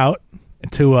knock him out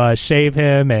to shave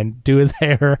him and do his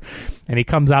hair, and he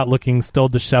comes out looking still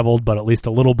disheveled, but at least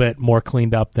a little bit more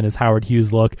cleaned up than his Howard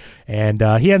Hughes look. And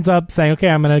he ends up saying, "Okay,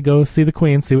 I'm gonna go see the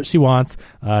queen, see what she wants."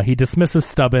 He dismisses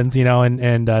Stubbins,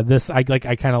 and this I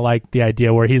kind of like the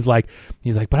idea where he's like,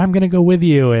 "But I'm gonna go with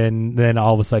you," and then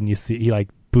all of a sudden you see he like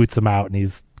boots him out, and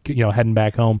he's heading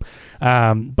back home.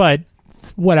 But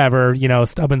whatever,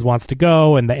 Stubbins wants to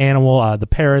go, and the animal, the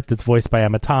parrot that's voiced by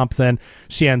Emma Thompson,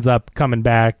 she ends up coming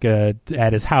back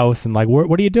at his house and like,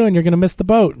 what are you doing? You're gonna miss the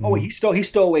boat. Oh, he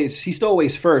stole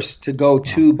ways first to go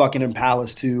to Buckingham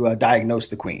Palace to diagnose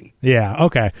the queen. Yeah,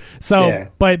 okay. So, yeah.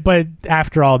 But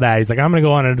after all that, he's like, I'm gonna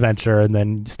go on an adventure, and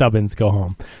then Stubbins go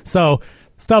home. So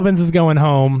Stubbins is going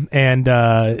home, and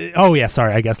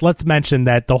I guess let's mention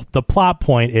that the plot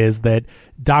point is that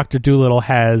Dr. Dolittle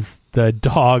has the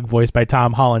dog, voiced by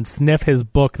Tom Holland, sniff his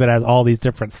book that has all these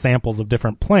different samples of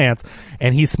different plants,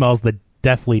 and he smells the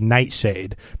deathly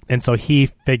nightshade. And so he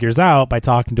figures out by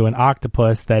talking to an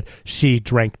octopus that she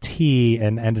drank tea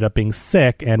and ended up being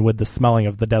sick, and with the smelling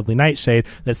of the deadly nightshade,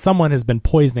 that someone has been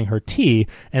poisoning her tea,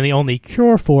 and the only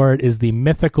cure for it is the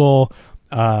mythical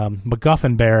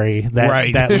MacGuffin berry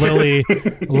that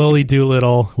Lily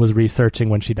Doolittle was researching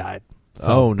when she died.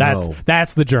 So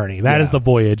that's the journey. That is the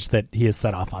voyage that he has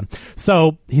set off on.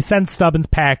 So he sends Stubbins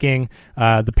packing.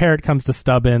 The parrot comes to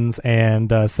Stubbins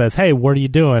and says, "Hey, what are you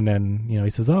doing?" And he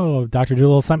says, "Oh, Dr.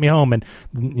 Dolittle sent me home." And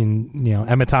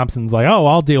Emma Thompson's like, "Oh,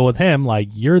 I'll deal with him. Like,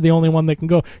 you're the only one that can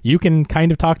go. You can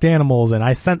kind of talk to animals, and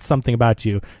I sense something about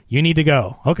you. You need to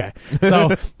go." Okay.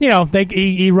 So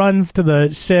he runs to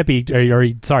the ship. He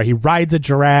rides a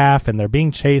giraffe, and they're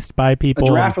being chased by people.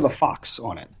 A giraffe with a fox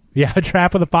on it. Yeah, a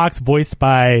giraffe with a fox, voiced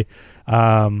by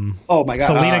oh my god,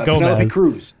 Selena Gomez. Penelope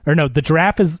Cruz. Or no, the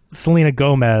giraffe is Selena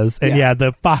Gomez, and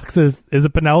the fox is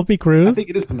it Penelope Cruz? I think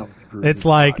it is Penelope Cruz. It's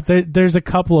like there's a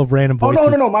couple of random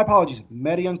voices. Oh no, my apologies,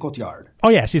 Marion Cotillard. Oh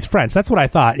yeah, she's French. That's what I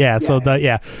thought. Yeah.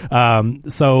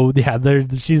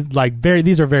 She's like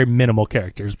these are very minimal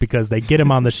characters because they get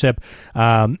him on the ship.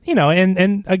 And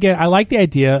again, I like the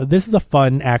idea. This is a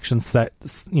fun action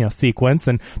sequence,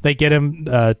 and they get him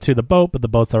to the boat, but the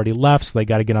boat's already left, so they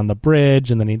got to get on the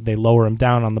bridge, and then they lower him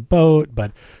down on the boat,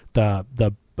 but the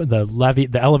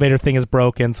elevator thing is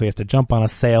broken, so he has to jump on a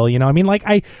sail.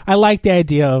 I like the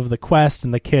idea of the quest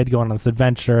and the kid going on this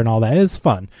adventure and all that. It is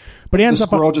fun. But he ends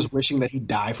up just wishing that he'd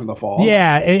die from the fall.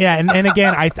 Yeah, and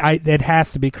again, it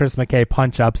has to be Chris McKay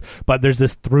punch-ups. But there's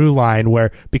this through line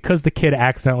where because the kid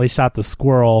accidentally shot the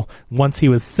squirrel, once he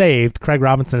was saved, Craig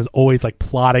Robinson is always like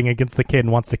plotting against the kid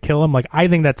and wants to kill him. Like, I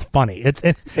think that's funny. It's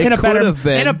in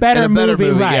a better movie,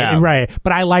 right?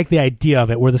 But I like the idea of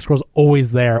it where the squirrel's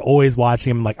always there, always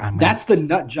watching him. Like, that's the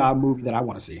nut job movie that I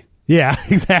want to see. Yeah,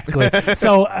 exactly.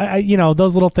 So,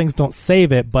 those little things don't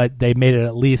save it, but they made it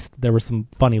at least there were some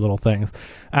funny little things.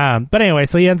 But anyway,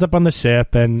 so he ends up on the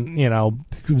ship and,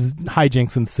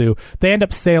 hijinks ensue. They end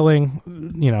up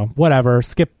sailing, whatever,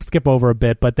 skip over a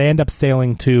bit, but they end up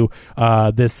sailing to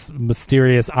this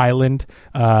mysterious island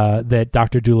that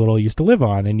Dr. Dolittle used to live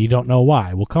on, and you don't know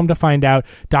why. We'll come to find out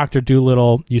Dr.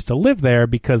 Dolittle used to live there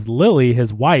because Lily,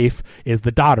 his wife, is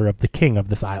the daughter of the king of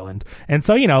this island. And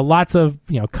so, lots of,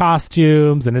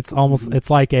 costumes, and it's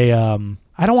like a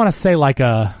I don't want to say like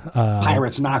a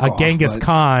Pirates knockoff, a Genghis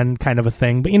Khan kind of a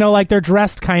thing, but like they're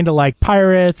dressed kind of like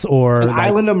pirates or an like,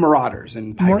 island of marauders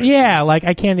and pirates.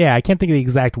 I can't think of the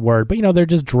exact word, but they're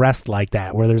just dressed like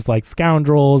that, where there's like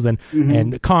scoundrels and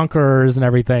conquerors and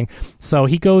everything. So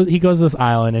he goes to this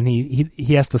island and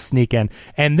he has to sneak in,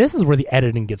 and this is where the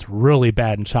editing gets really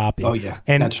bad and choppy. Oh yeah,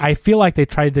 and I feel like they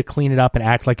tried to clean it up and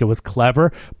act like it was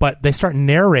clever, but they start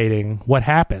narrating what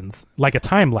happens like a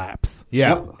time lapse.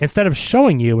 Yeah, instead of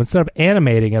showing you, instead of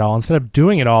animating it all, instead of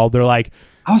doing it all, they're like,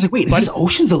 I was like, wait, is this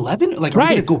Ocean's 11? Like, are we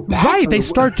gonna go back? Right, they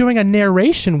start doing a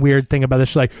narration weird thing about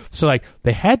this. So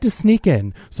they had to sneak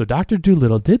in. So Dr.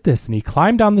 Dolittle did this, and he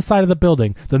climbed on the side of the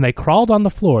building. Then they crawled on the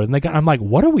floor, and I'm like,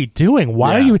 what are we doing?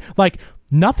 Why are you like?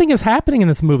 Nothing is happening in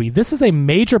this movie. This is a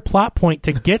major plot point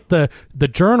to get the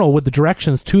journal with the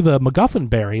directions to the MacGuffin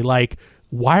berry. Like,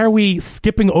 why are we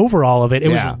skipping over all of it? It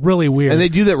was really weird. And they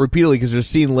do that repeatedly because there's a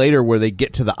scene later where they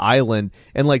get to the island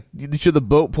and like you show the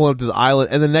boat pulling up to the island,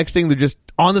 and the next thing they're just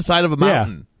on the side of a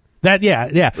mountain.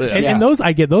 And those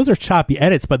those are choppy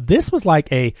edits, but this was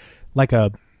like a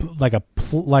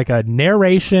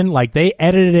narration. Like they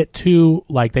edited it to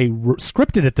like they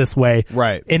scripted it this way,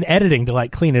 right? In editing to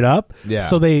like clean it up. Yeah.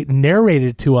 So they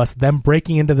narrated to us them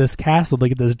breaking into this castle to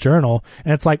get this journal,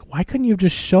 and it's like, why couldn't you have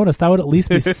just shown us? That would at least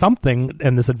be something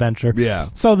in this adventure. Yeah.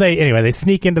 So they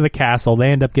sneak into the castle. They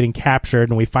end up getting captured,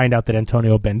 and we find out that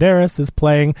Antonio Banderas is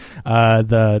playing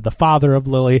the father of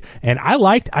Lily. And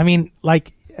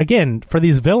again, for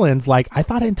these villains, like I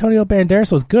thought Antonio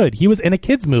Banderas was good. He was in a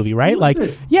kids movie, right? Like,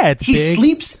 good. Yeah, it's he big.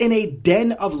 Sleeps in a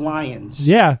den of lions.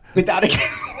 Yeah, without a.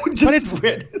 But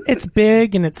it's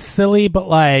big and it's silly, but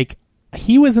like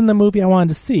he was in the movie I wanted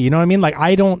to see. You know what I mean? Like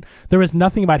there was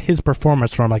nothing about his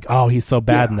performance where I'm like, oh, he's so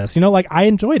bad in this. Like I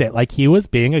enjoyed it. Like he was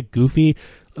being a goofy,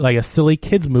 like a silly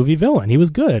kids movie villain. He was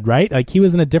good, right? Like he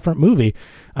was in a different movie.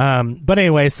 But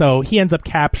anyway, so he ends up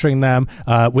capturing them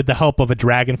with the help of a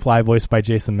dragonfly voiced by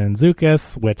Jason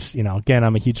Mantzoukas, which, again,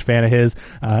 I'm a huge fan of his.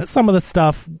 Some of the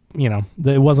stuff,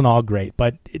 it wasn't all great,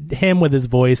 but him with his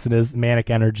voice and his manic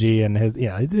energy and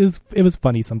his, it was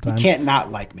funny sometimes. You can't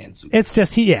not like Mantzoukas. It's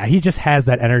just, he just has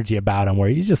that energy about him where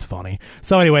he's just funny.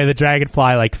 So anyway, the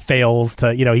dragonfly like fails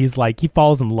to, he's like, he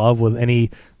falls in love with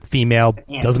any female,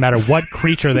 doesn't matter what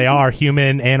creature they are,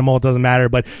 human, animal, it doesn't matter,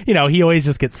 but he always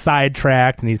just gets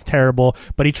sidetracked and he's terrible,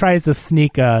 but he tries to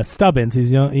sneak Stubbins.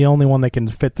 He's the only one that can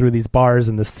fit through these bars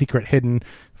in the secret hidden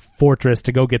fortress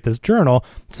to go get this journal.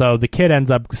 So the kid ends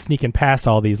up sneaking past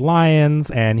all these lions,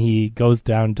 and he goes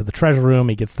down to the treasure room.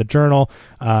 He gets the journal,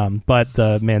 but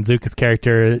the Mantzoukas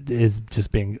character is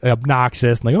just being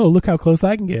obnoxious and like, oh, look how close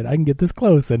I can get. I can get this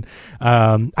close. And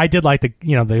I did like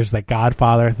there's that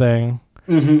Godfather thing.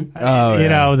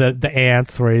 Mm-hmm. The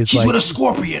ants where he's she's like, with a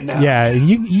scorpion now. Yeah,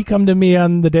 you come to me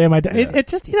on the day of my death. It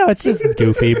just it's just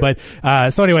goofy. But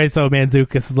so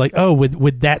Mantzoukas is like, oh,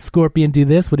 would that scorpion do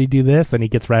this? Would he do this? And he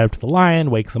gets right up to the lion,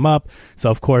 wakes him up. So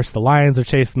of course the lions are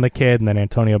chasing the kid, and then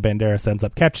Antonio Banderas ends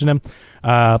up catching him,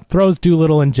 throws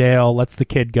Doolittle in jail, lets the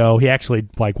kid go. He actually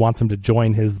wants him to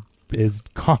join his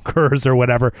conquerors or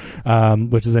whatever,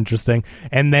 which is interesting.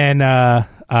 And then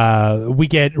we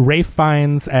get Ralph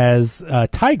Fiennes as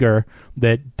Tiger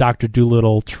that Dr.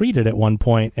 Doolittle treated at one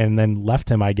point and then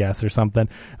left him, I guess, or something.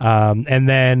 And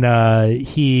then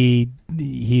he's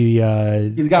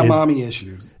got mommy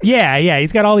issues. Yeah,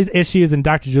 he's got all these issues, and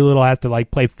Dr. Doolittle has to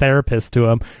play therapist to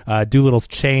him. Doolittle's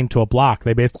chained to a block.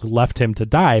 They basically left him to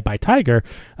die by Tiger,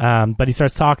 but he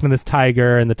starts talking to this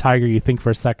tiger, and the tiger, you think for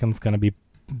a second, is going to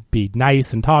be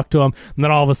nice and talk to him, and then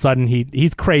all of a sudden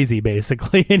he's crazy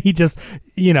basically, and he just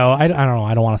I don't know,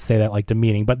 I don't want to say that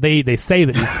demeaning, but they say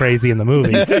that he's crazy in the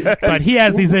movies, but he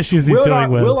has these issues he's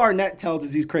dealing with. Will Arnett tells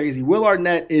us he's crazy. Will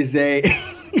Arnett is a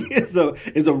is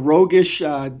a roguish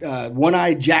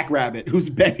one-eyed jackrabbit who's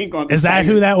banging on. Is that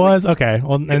who that was? Okay,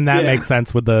 well, and that makes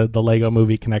sense with the Lego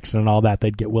Movie connection and all that.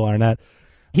 They'd get Will Arnett.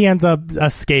 He ends up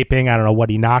escaping. I don't know what,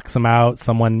 he knocks him out.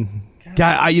 Someone.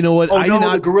 God, you know what?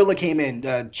 The gorilla came in.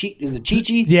 Is it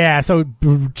Chi-Chi? Yeah, so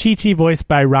Chi-Chi, voiced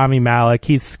by Rami Malek,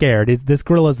 he's scared. This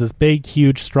gorilla is this big,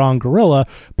 huge, strong gorilla,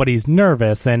 but he's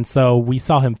nervous. And so we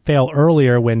saw him fail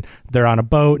earlier when they're on a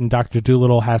boat and Dr.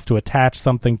 Doolittle has to attach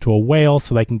something to a whale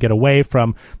so they can get away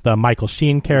from the Michael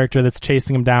Sheen character that's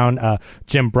chasing him down.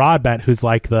 Jim Broadbent, who's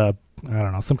like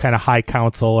some kind of high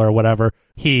council or whatever,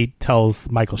 he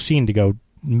tells Michael Sheen to go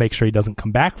make sure he doesn't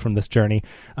come back from this journey.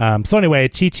 So anyway,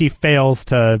 Chi-Chi fails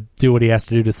to do what he has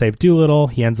to do to save Doolittle.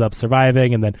 He ends up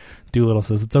surviving, and then Doolittle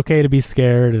says it's okay to be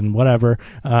scared and whatever,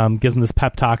 gives him this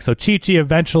pep talk. So Chi-Chi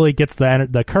eventually gets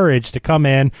the courage to come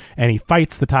in, and he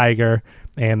fights the tiger,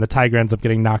 and the tiger ends up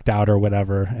getting knocked out or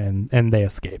whatever, and they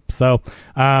escape. So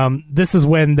this is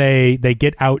when they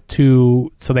get out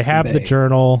to, so they have the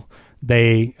journal.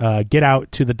 They get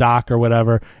out to the dock or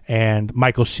whatever, and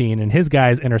Michael Sheen and his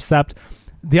guys intercept.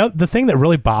 The thing that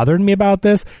really bothered me about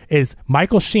this is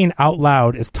Michael Sheen out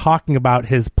loud is talking about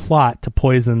his plot to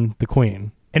poison the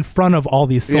queen in front of all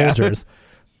these soldiers.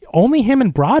 Yeah. Only him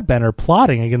and Broadbent are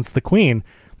plotting against the queen.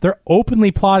 They're openly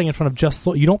plotting in front of just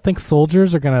you don't think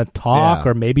soldiers are going to talk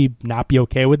or maybe not be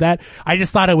okay with that? I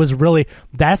just thought it was really,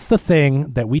 that's the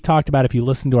thing that we talked about if you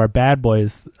listen to our Bad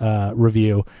Boys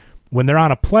review. When they're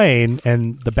on a plane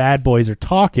and the bad boys are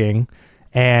talking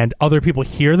and other people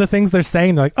hear the things they're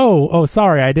saying, they're like, oh,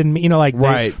 sorry, I didn't mean,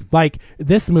 right. Like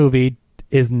this movie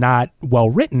is not well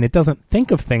written. It doesn't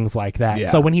think of things like that. Yeah.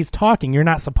 So when he's talking, you're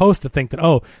not supposed to think that,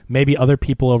 oh, maybe other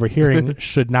people overhearing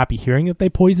should not be hearing that they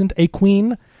poisoned a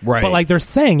queen. Right. But they're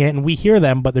saying it and we hear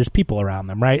them, but there's people around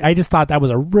them, right? I just thought that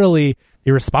was a really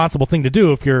irresponsible thing to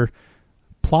do if you're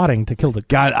plotting to kill the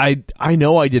God, I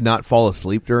know I did not fall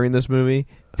asleep during this movie,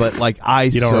 but I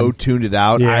tuned it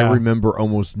out. Yeah. I remember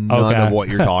almost none of what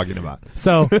you're talking about.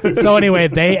 So anyway,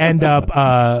 they end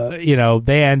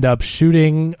up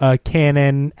shooting a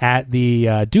cannon at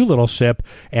the Doolittle ship,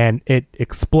 and it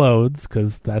explodes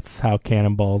because that's how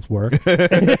cannonballs work.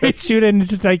 They shoot it and it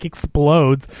just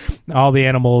explodes. All the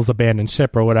animals abandon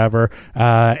ship or whatever,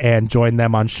 and join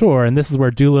them on shore. And this is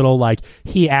where Doolittle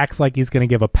he acts like he's going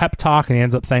to give a pep talk, and he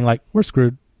ends up saying we're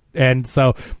screwed. And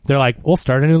so they're like, we'll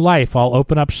start a new life. I'll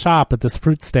open up shop at this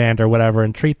fruit stand or whatever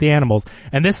and treat the animals.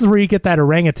 And this is where you get that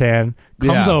orangutan,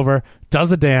 comes over,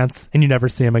 does a dance, and you never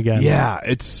see him again. Yeah,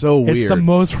 it's so weird. It's the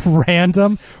most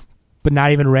random, but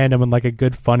not even random in a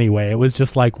good, funny way. It was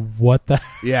just what the...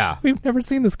 Yeah. We've never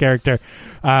seen this character.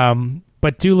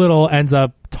 But Doolittle ends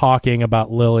up talking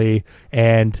about Lily,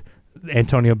 and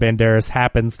Antonio Banderas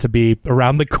happens to be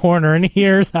around the corner and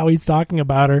hears how he's talking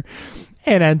about her.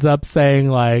 And ends up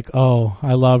saying oh,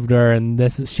 I loved her,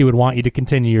 and she would want you to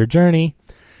continue your journey.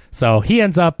 So he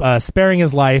ends up sparing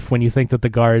his life when you think that the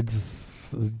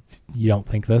guards, you don't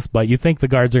think this, but you think the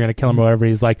guards are going to kill him or whatever.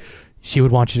 He's like, she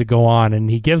would want you to go on. And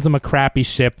he gives him a crappy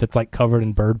ship that's covered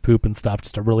in bird poop and stuff,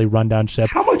 just a really rundown ship.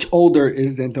 How much older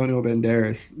is Antonio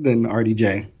Banderas than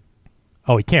RDJ?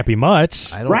 Oh, he can't be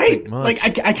much. I don't think much.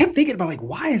 I kept thinking about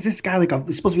why is this guy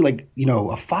supposed to be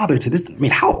a father to this? I mean,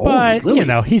 how old but, is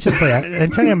Lily? He's just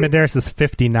Antonio Banderas is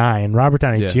 59. Robert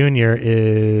Downey Jr.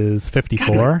 is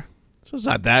 54. So it's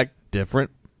not that different.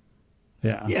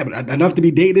 Yeah. Yeah, but enough to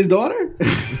be dating his daughter?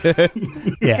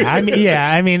 I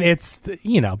mean, it's,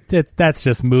 that's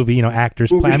just movie, actors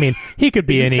play. I mean, he could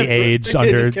be any age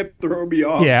under. Just kept throwing me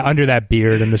off. Yeah, under that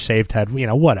beard and the shaved head,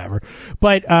 whatever.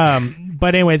 But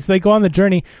anyways, they go on the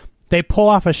journey. They pull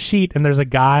off a sheet, and there's a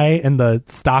guy in the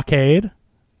stockade.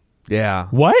 Yeah.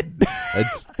 What?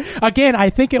 Again, I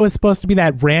think it was supposed to be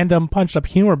that random punch-up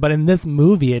humor, but in this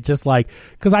movie, it just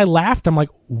because I laughed, I'm like,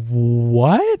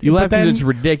 what? You laugh because it's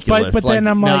ridiculous, but then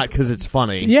I'm not because it's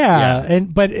funny. Yeah,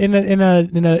 but in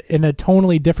a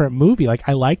tonally different movie,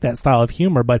 I like that style of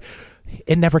humor, but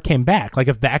it never came back.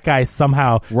 If that guy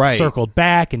somehow circled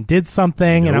back and did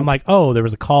something, and I'm like, oh, there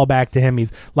was a callback to him.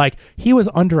 He's he was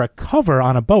under a cover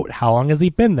on a boat. How long has he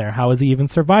been there? How is he even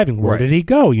surviving? Where did he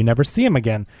go? You never see him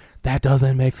again. That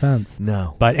doesn't make sense.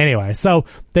 No. But anyway, so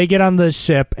they get on the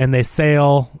ship and they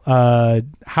sail.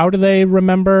 How do they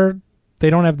remember?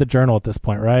 They don't have the journal at this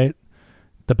point, right?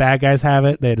 The bad guys have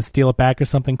it. They had to steal it back or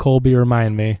something. Colby,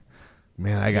 remind me.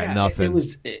 Man, I got nothing.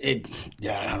 I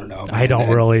don't know. Man. I don't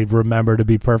really remember, to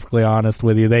be perfectly honest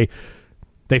with you.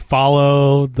 They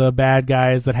follow the bad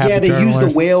guys that have the journalers. They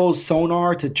use the whale's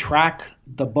sonar to track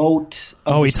the boat.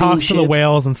 He talks to the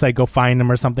whales and say, go find them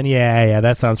or something. Yeah,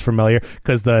 that sounds familiar.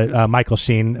 Because the Michael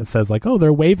Sheen says,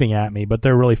 they're waving at me, but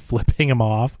they're really flipping him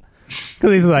off.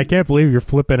 Because he says, I can't believe you're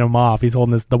flipping him off.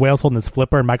 The whale's holding his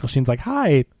flipper, and Michael Sheen's like,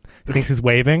 hi. He thinks he's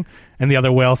waving, and the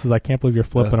other whale says, I can't believe you're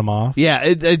flipping him off.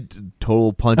 Yeah,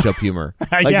 total punch-up humor.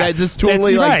 That just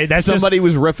totally that's somebody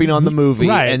was riffing on the movie,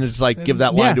 and it's give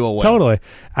that line to a whale. Totally.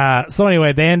 So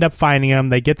anyway, they end up finding him.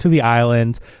 They get to the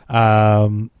island,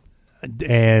 and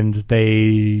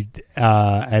they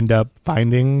end up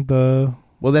finding the...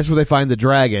 Well, that's where they find the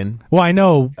dragon. Well, I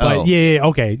know, but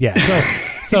okay, yeah.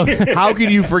 So how can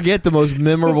you forget the most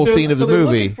memorable scene of the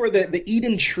movie? Looking for the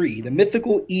Eden tree, the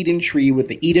mythical Eden tree with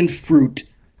the Eden fruit.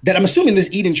 That I'm assuming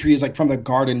this Eden tree is from the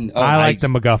garden. Of, I like the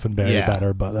MacGuffin berry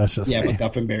better, but that's just me.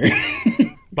 MacGuffin berry.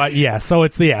 But so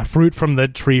it's the fruit from the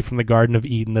tree from the Garden of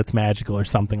Eden that's magical or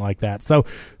something like that. So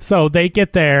they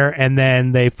get there and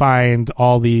then they find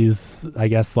all these, I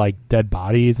guess, dead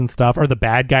bodies and stuff, or the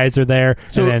bad guys are there.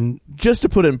 So and then, just to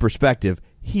put it in perspective,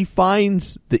 he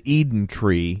finds the Eden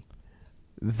tree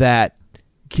that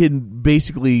can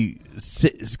basically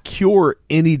cure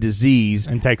any disease,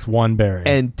 and takes one berry,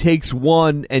 and takes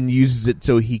one and uses it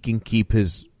so he can keep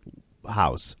his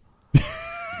house.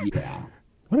 Yeah.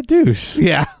 What a douche.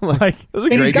 Yeah. It was a and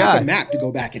great he's got guy. the map to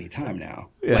go back any time now.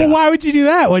 Yeah. Well, why would you do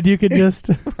that when you could just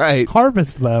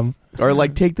harvest them? Or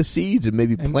take the seeds and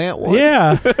maybe plant one.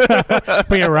 Yeah.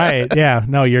 But you're right. Yeah.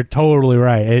 No, you're totally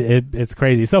right. It's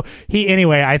crazy. So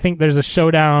I think there's a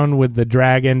showdown with the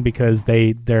dragon because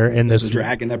they're in this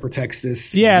dragon that protects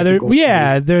this. Yeah,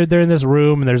 they're in this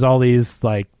room and there's all these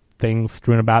things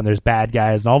strewn about and there's bad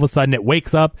guys and all of a sudden it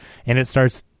wakes up and it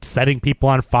starts setting people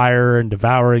on fire and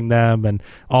devouring them and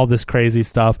all this crazy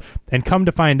stuff. And come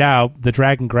to find out, the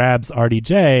dragon grabs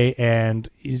RDJ and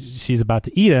she's about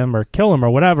to eat him or kill him or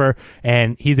whatever,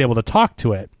 and he's able to talk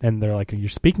to it. And they're like, you're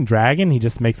speaking dragon? He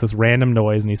just makes this random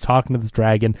noise and he's talking to this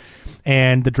dragon,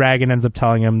 and the dragon ends up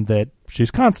telling him that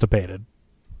she's constipated.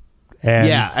 And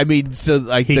he gives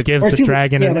the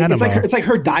dragon an enema. It's like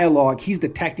her dialogue. He's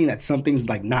detecting that something's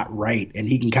not right, and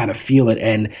he can kind of feel it.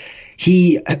 And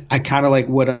I kind of like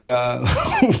what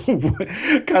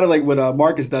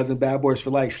Marcus does in Bad Boys for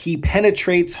Life. He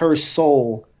penetrates her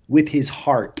soul with his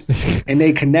heart, and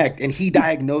they connect. And he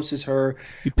diagnoses her.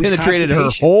 He penetrated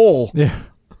her hole. Yeah.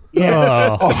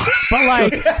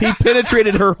 But he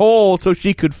penetrated her hole so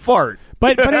she could fart.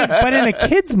 But in a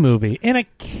kids movie,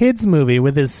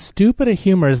 with as stupid a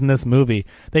humor as in this movie,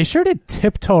 they sure did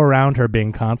tiptoe around her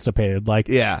being constipated.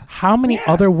 How many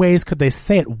other ways could they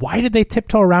say it? Why did they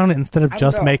tiptoe around it instead of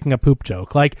just making a poop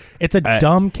joke? It's a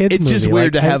dumb kids movie. It's just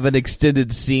weird to have an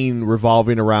extended scene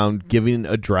revolving around giving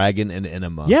a dragon an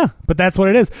enema. Yeah, but that's what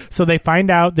it is. So they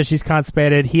find out that she's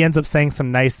constipated. He ends up saying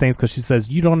some nice things because she says,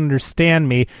 you don't understand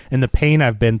me and the pain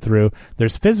I've been through.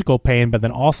 There's physical pain, but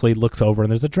then also he looks over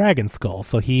and there's a dragon skull.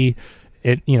 So he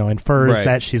infers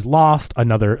that she's lost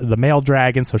the male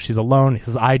dragon, so she's alone. He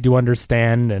says, I do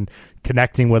understand, and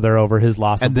connecting with her over his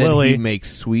loss of Lily. And then he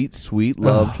makes sweet, sweet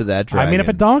love to that dragon. I mean, if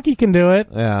a donkey can do it,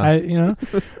 yeah.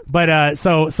 But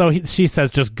she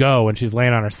says, just go, and she's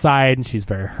laying on her side, and she's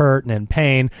very hurt and in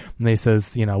pain. And he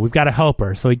says, we've got to help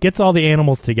her. So he gets all the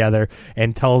animals together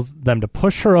and tells them to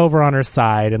push her over on her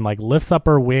side and lifts up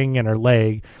her wing and her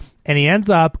leg, and he ends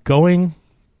up going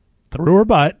through her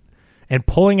butt and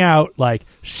pulling out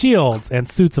shields and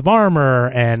suits of armor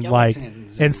and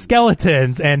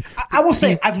skeletons. And I will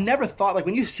say, I've never thought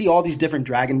when you see all these different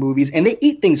dragon movies and they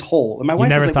eat things whole. And my wife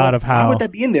never was thought of how would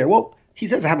that be in there? Well, he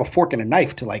doesn't have a fork and a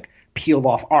knife to like peel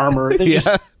off armor. They're just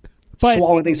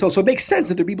swallowing things. So it makes sense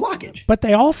that there'd be blockage. But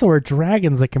they also are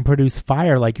dragons that can produce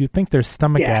fire. Like, you think their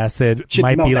stomach acid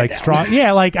might be like strong.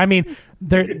 Yeah, like, I mean,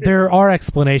 there are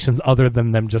explanations other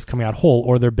than them just coming out whole,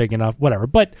 or they're big enough, whatever.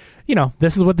 But, you know,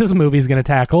 this is what this movie is going to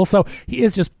tackle. So he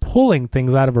is just pulling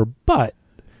things out of her butt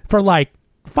for like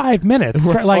 5 minutes.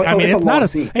 Like, I mean, it's not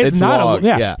a, it's not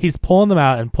long. He's pulling them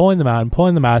out and pulling them out and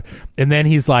pulling them out, and then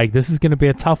he's like, "This is going to be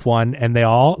a tough one." And they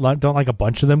all don't, like, a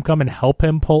bunch of them come and help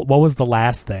him pull. What was the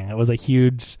last thing? It was a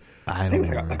huge. I think it was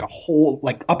like a whole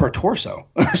like upper torso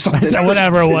or something.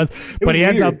 Whatever it was. But he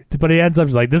ends up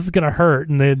just like, this is gonna hurt,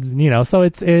 and then, you know, so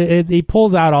he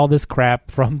pulls out all this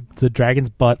crap from the dragon's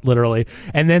butt, literally,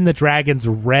 and then the dragon's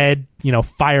red, you know,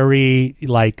 fiery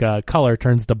like color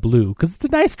turns to blue because it's a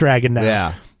nice dragon now.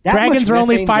 Yeah. Dragons are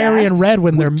only fiery and red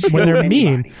when they're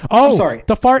mean. Oh, sorry.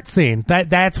 The fart scene.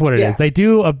 That's what it is.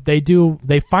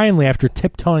 They finally, after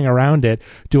tiptoeing around it,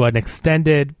 do an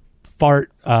extended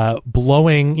fart,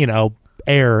 blowing, you know,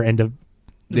 air into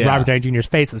Robert Downey Jr.'s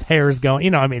face. His hair is going. You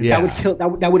know, I mean, that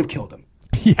would have killed him.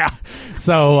 Yeah.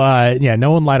 So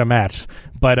no one light a match.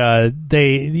 But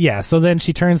so then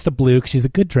she turns to Blue, 'cause she's a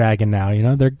good dragon now. You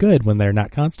know, they're good when they're not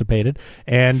constipated.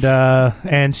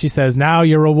 And she says, now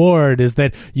your reward is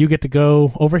that you get to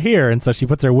go over here. And so she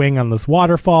puts her wing on this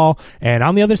waterfall, and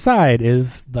on the other side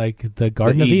is like the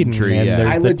Garden of Eden. Tree, and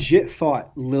I legit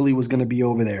thought Lily was going to be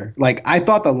over there. Like, I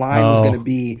thought the line was going to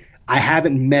be, I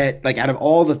haven't met, like, out of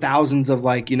all the thousands of,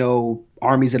 like, you know,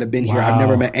 armies that have been here, I've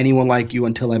never met anyone like you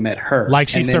until I met her. Like,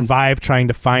 she survived trying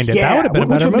to find it. That would have been a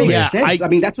better movie. Sense. I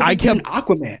mean, that's what I kept in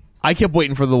Aquaman. I kept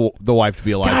waiting for the wife to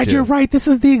be alive. God, you're right. This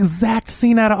is the exact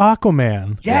scene out of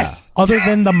Aquaman. Yes. Other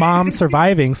than the mom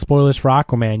surviving. Spoilers for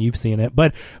Aquaman. You've seen it.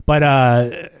 But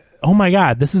oh my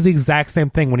God, this is the exact same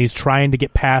thing when he's trying to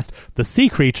get past the sea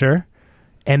creature.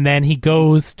 And then he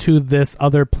goes to this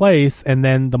other place, and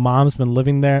then the mom's been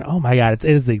living there. Oh my God, it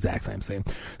is the exact same scene.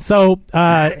 So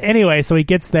anyway, so he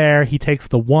gets there, he takes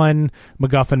the one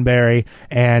MacGuffin berry,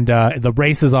 and the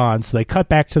race is on. So they cut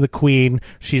back to the queen.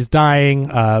 She's dying.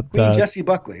 Queen Jessie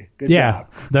Buckley. Good job.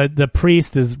 The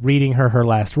priest is reading her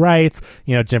last rites.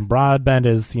 You know, Jim Broadbent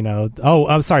is, you know,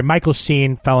 I'm sorry, Michael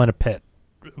Sheen fell in a pit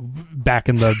back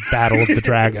in the Battle of the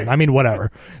Dragon. I mean,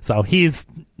 whatever. So he's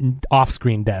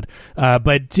off-screen dead.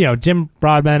 But, you know, Jim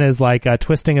Broadbent is like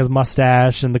twisting his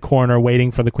mustache in the corner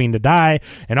waiting for the queen to die,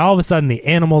 and all of a sudden the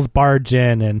animals barge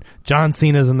in, and John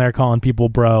Cena's in there calling people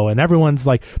bro, and everyone's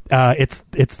like, it's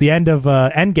the end of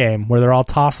Endgame, where they're all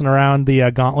tossing around the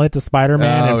gauntlet to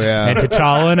Spider-Man and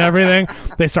T'Challa and everything.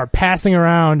 They start passing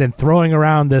around and throwing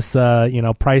around this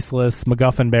priceless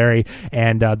MacGuffin berry,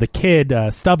 and the kid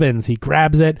Stubbins, he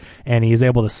grabs it and he's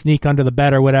able to sneak under the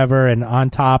bed or whatever, and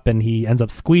on top, and he ends up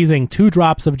squeezing 2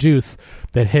 drops of juice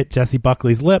that hit Jessie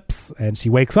Buckley's lips, and she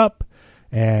wakes up,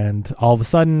 and all of a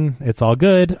sudden it's all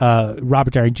good.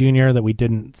 Robert Downey Jr., that we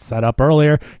didn't set up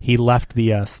earlier, he left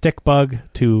the stick bug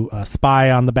to spy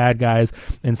on the bad guys,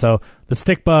 and so the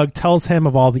stick bug tells him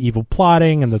of all the evil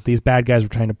plotting and that these bad guys were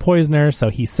trying to poison her, so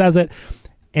he says it.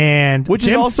 And which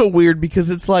is also weird because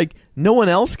it's like no one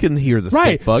else can hear the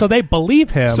stick bug, so they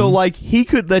believe him. So like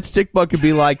that stick bug could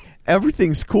be like,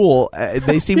 everything's cool.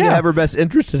 They seem to have her best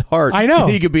interest at heart. I know.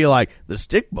 And he could be like, the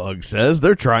stick bug says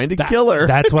they're trying to kill her.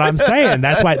 That's what I'm saying.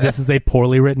 That's why this is a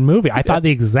poorly written movie. I thought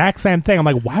the exact same thing. I'm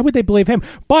like, why would they believe him?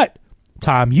 But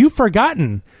Tom, you've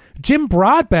forgotten. Jim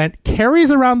Broadbent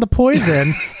carries around the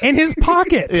poison in his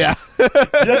pocket. Yeah.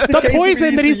 Just in the case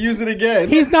poison that he's use it again.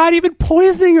 He's not even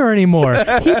poisoning her anymore.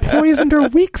 He poisoned her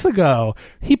weeks ago.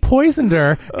 He poisoned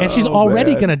her, and she's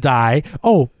already going to die.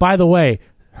 Oh, by the way,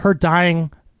 her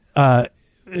dying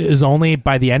is only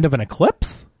by the end of an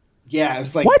eclipse? Yeah,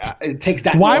 it's like what? It takes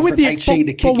that long for Tai Chi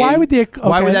to kick in. Why would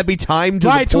why would that be timed to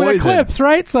the poison? To an eclipse,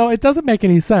 right? So it doesn't make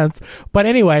any sense. But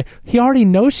anyway, he already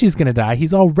knows she's going to die.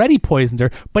 He's already poisoned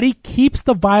her, but he keeps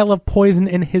the vial of poison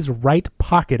in his right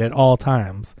pocket at all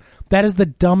times. That is the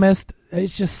dumbest.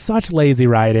 It's just such lazy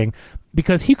writing,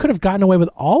 because he could have gotten away with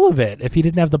all of it if he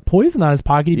didn't have the poison on his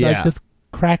pocket. He'd be like, this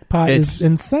crackpot is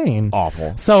insane.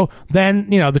 Awful. So then,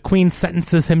 the queen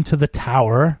sentences him to the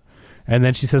tower. And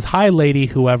then she says, hi, lady,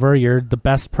 whoever, you're the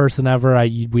best person ever.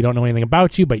 We don't know anything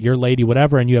about you, but you're lady,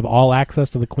 whatever, and you have all access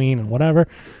to the queen and whatever.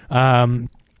 And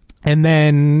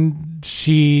then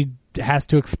she has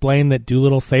to explain that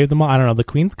Doolittle saved them all. I don't know. The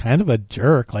queen's kind of a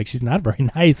jerk. Like, she's not very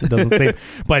nice. It doesn't say,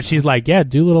 but she's like, yeah,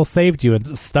 Doolittle saved you.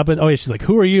 And Stubbins, oh yeah, she's like,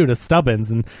 who are you, to Stubbins?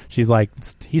 And she's like,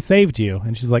 he saved you.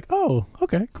 And she's like, oh,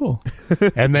 okay, cool.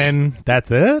 And then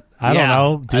that's it. I don't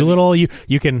know. Doolittle,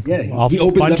 you can I'll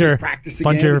fund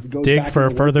your dig for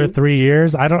a further 3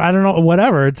 years. I don't know.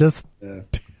 Whatever. Just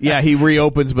Yeah, he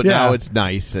reopens, but now it's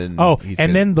nice. And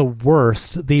then the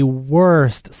worst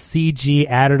CG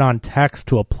added on text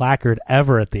to a placard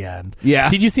ever at the end. Yeah.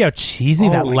 Did you see how cheesy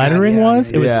that lettering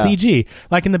was? It was CG.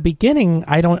 Like in the beginning,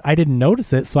 I didn't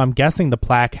notice it, so I'm guessing the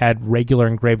plaque had regular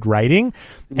engraved writing,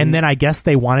 and then I guess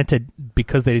they wanted to,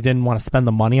 because they didn't want to spend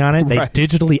the money on it, they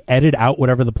digitally edited out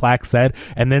whatever the plaque said,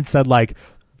 and then said like,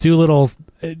 Doolittle's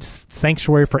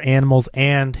sanctuary for animals,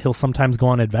 and he'll sometimes go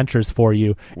on adventures for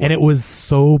you. And it was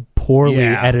so poorly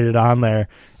edited on there.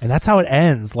 And that's how it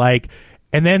ends. Like,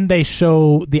 and then they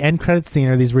show the end credits scene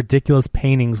are these ridiculous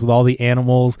paintings with all the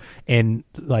animals and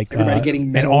like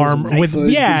getting an arm with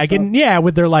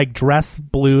with their like dress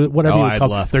blue, whatever you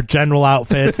call it, their general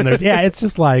outfits, and there's it's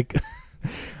just like.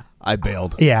 I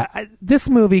bailed. Yeah, this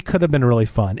movie could have been really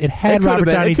fun. It had Robert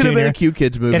Downey Jr. It could have been a cute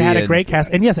kids movie. It had a great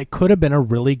cast, and yes, it could have been a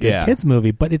really good kids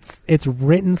movie. But it's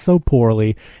written so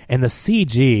poorly, and the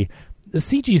CG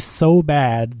is so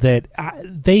bad that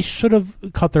they should have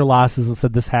cut their losses and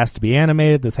said this has to be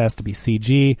animated, this has to be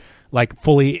CG, like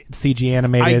fully CG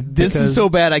animated. This is so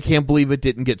bad, I can't believe it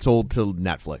didn't get sold to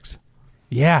Netflix.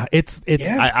 Yeah, it's.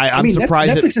 I'm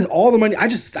surprised. Netflix has all the money. I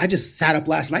just sat up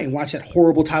last night and watched that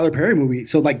horrible Tyler Perry movie.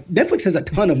 So like Netflix has a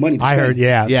ton of money to spend. I heard,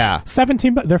 yeah.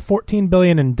 17. They're $14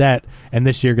 billion in debt, and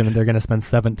this year they're gonna spend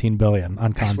 $17 billion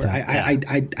on content.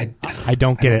 I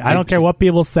don't get it. I don't care what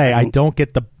people say. I don't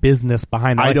get the business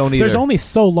behind that. I don't either. There's only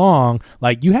so long.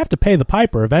 Like you have to pay the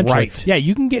piper eventually. Right. Yeah,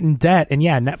 you can get in debt, and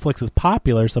Netflix is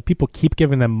popular, so people keep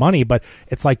giving them money. But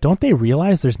it's like, don't they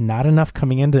realize there's not enough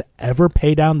coming in to ever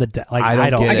pay down the debt? Like I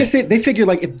don't. I guess they figure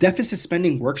like if deficit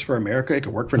spending works for America, it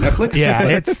could work for Netflix.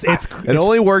 It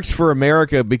only works for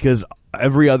America because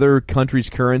every other country's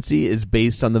currency is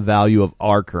based on the value of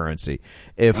our currency.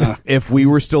 If we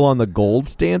were still on the gold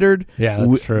standard,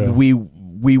 that's true.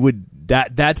 We would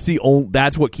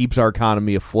that's what keeps our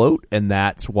economy afloat, and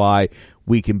that's why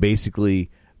we can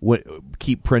basically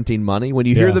keep printing money. When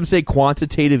you hear them say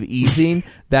quantitative easing,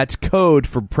 that's code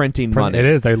for printing money. It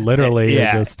is. They literally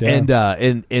just and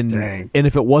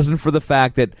if it wasn't for the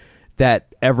fact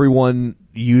that everyone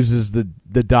uses the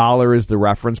dollar as the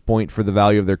reference point for the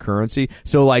value of their currency,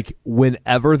 so like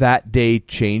whenever that day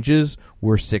changes,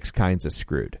 we're six kinds of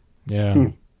screwed. Yeah.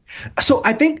 So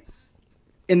I think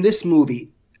in this movie,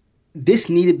 this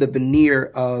needed the veneer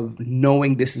of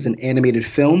knowing this is an animated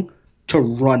film to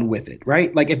run with it,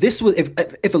 right? Like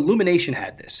if Illumination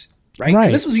had this, right?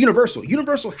 'Cause this was Universal.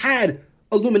 Universal had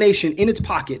Illumination in its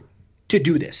pocket to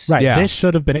do this. Right. Yeah. This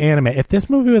should have been animated. If this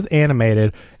movie was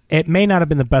animated, it may not have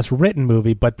been the best written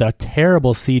movie, but the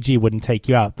terrible CG wouldn't take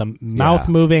you out. The mouth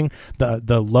moving,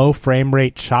 the low frame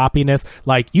rate choppiness.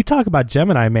 Like, you talk about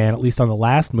Gemini Man, at least on the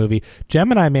last movie.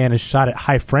 Gemini Man is shot at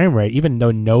high frame rate, even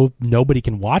though nobody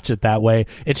can watch it that way.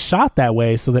 It's shot that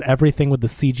way so that everything with the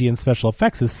CG and special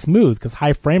effects is smooth, because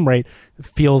high frame rate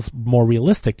feels more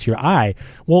realistic to your eye.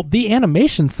 Well, the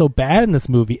animation's so bad in this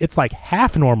movie, it's like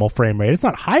half normal frame rate. It's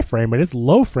not high frame rate, it's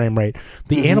low frame rate.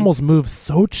 The animals move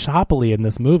so choppily in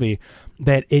this movie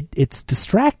that it's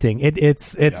distracting.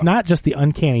 It's not just the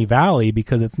uncanny valley,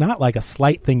 because it's not like a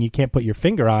slight thing you can't put your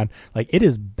finger on. Like, it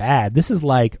is bad. This is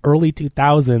like early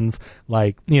 2000s,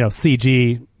 like,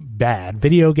 CG bad,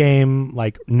 video game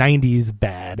like 90s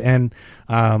bad. And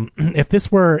if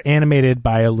this were animated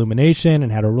by Illumination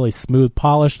and had a really smooth,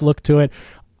 polished look to it,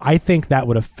 I think that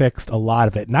would have fixed a lot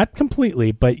of it. Not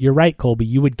completely, but you're right, Colby.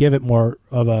 You would give it more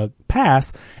of a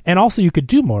pass, and also you could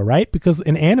do more, right? Because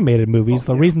in animated movies,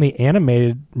 the reason the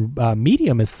animated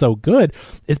medium is so good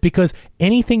is because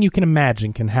anything you can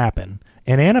imagine can happen.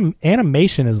 And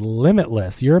animation is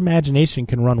limitless. Your imagination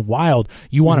can run wild.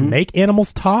 You want to make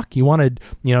animals talk. You want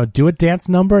to, do a dance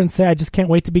number and say, "I just can't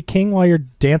wait to be king," while you're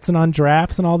dancing on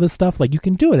giraffes and all this stuff. Like, you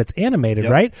can do it. It's animated,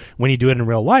 right? When you do it in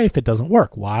real life, it doesn't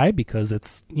work. Why? Because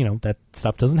it's, that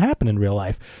stuff doesn't happen in real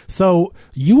life. So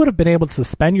you would have been able to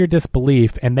suspend your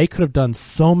disbelief, and they could have done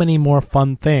so many more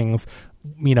fun things,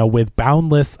 with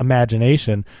boundless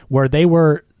imagination, where they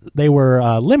were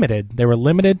limited. They were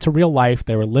limited to real life.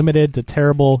 They were limited to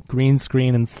terrible green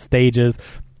screen and stages,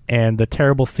 and the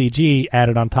terrible CG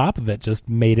added on top of it just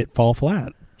made it fall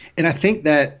flat. And I think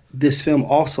that this film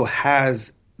also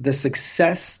has the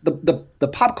success, the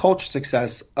pop culture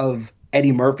success of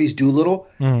Eddie Murphy's Doolittle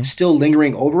still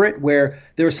lingering over it, where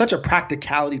there was such a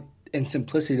practicality and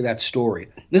simplicity to that story.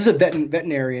 This is a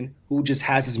veterinarian who just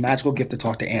has this magical gift to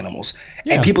talk to animals,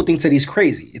 and people think that he's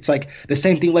crazy. It's like the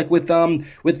same thing like with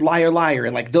Liar Liar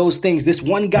and like those things. This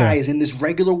one guy is in this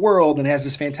regular world and has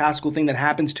this fantastical thing that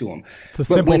happens to him. It's a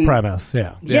simple premise,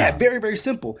 very, very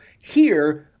simple.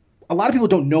 Here, a lot of people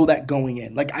don't know that going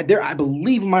in. Like I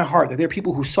believe in my heart that there are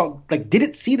people who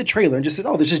didn't see the trailer and just said,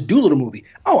 "Oh, there's this Doolittle movie."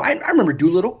 Oh, I remember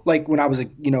Doolittle. Like when I was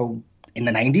in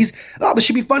the 90s. Oh, this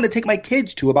should be fun to take my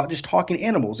kids to about just talking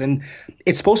animals. And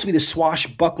it's supposed to be the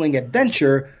swashbuckling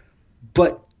adventure,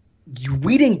 but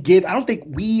I don't think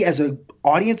we as an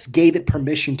audience gave it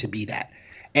permission to be that.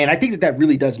 And I think that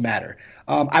really does matter.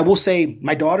 I will say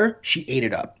my daughter, she ate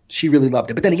it up. She really loved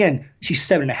it. But then again, she's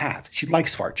 7.5. She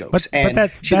likes fart jokes.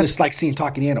 But she just likes seeing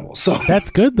talking animals. So that's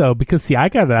good, though, because, see, I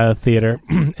got out of the theater,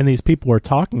 and these people were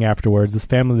talking afterwards, this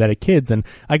family that had kids, and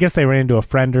I guess they ran into a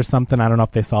friend or something. I don't know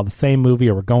if they saw the same movie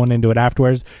or were going into it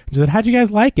afterwards. She said, "How'd you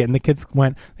guys like it?" And the kids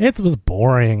went, "It was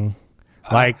boring."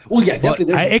 The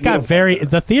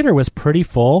theater was pretty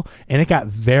full, and it got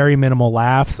very minimal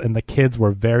laughs, and the kids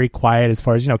were very quiet. As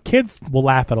far as kids will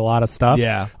laugh at a lot of stuff.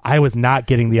 Yeah, I was not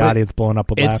getting the audience blown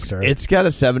up with laughter. It's got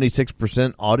a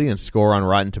 76% audience score on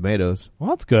Rotten Tomatoes.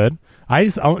 Well, that's good.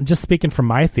 Just speaking from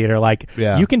my theater,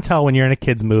 you can tell when you're in a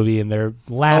kids movie and they're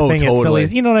laughing at silly.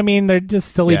 You know what I mean? They're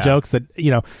just silly jokes that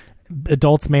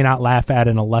adults may not laugh at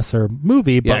in a lesser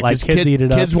movie, but kids eat it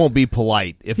up. Kids won't be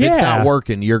polite. If it's not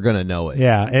working, you're going to know it.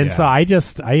 Yeah. And so I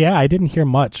didn't hear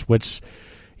much, which,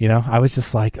 I was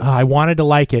just like, oh, I wanted to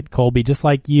like it, Colby, just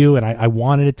like you. And I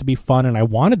wanted it to be fun, and I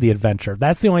wanted the adventure.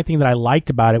 That's the only thing that I liked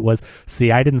about it was,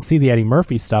 I didn't see the Eddie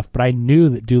Murphy stuff, but I knew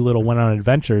that Doolittle went on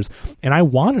adventures, and I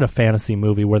wanted a fantasy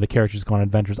movie where the characters go on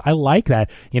adventures. I like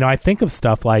that. I think of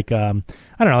stuff like,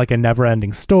 I don't know, like A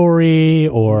Never-Ending Story,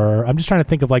 or I'm just trying to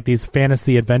think of these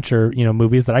fantasy adventure,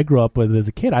 movies that I grew up with as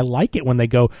a kid. I like it when they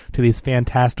go to these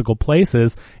fantastical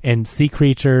places and see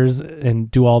creatures and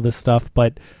do all this stuff.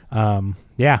 But,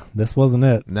 this wasn't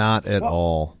it. Not at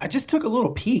all. I just took a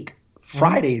little peek.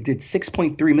 Friday it did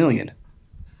 $6.3 million.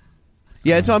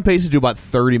 Yeah, it's on pace to do about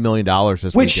 $30 million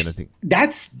this weekend, I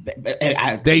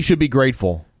think. They should be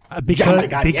grateful.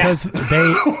 Because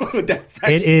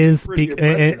it is,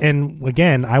 and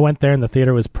again, I went there and the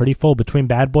theater was pretty full. Between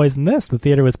Bad Boys and this, the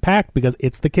theater was packed because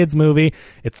it's the kids' movie,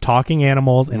 it's talking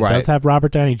animals, and it does have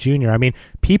Robert Downey Jr. I mean,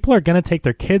 people are going to take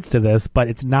their kids to this, but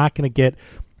it's not going to get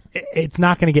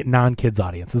non-kids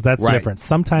audiences. That's the difference.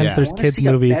 Sometimes there's kids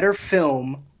movies. A better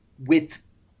film with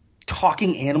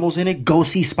talking animals in it. Go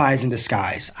see Spies in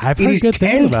Disguise. I've heard good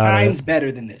things about it. 10 times better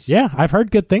than this. Yeah, I've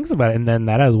heard good things about it, and then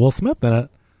that has Will Smith in it.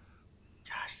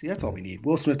 See, that's all we need.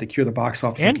 Will Smith to cure the box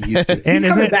office like he used to. He's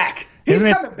coming back. He's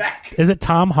coming back. Is it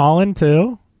Tom Holland,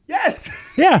 too? Yes.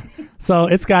 Yeah. So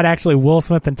it's got actually Will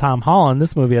Smith and Tom Holland.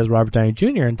 This movie has Robert Downey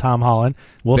Jr. and Tom Holland.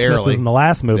 Will Smith was in the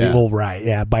last movie. Yeah. Well, right.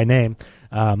 Yeah, by name.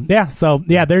 There's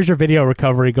your video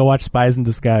recovery. Go watch Spies in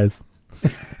Disguise.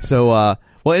 So,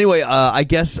 anyway, I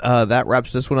guess that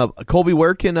wraps this one up. Colby,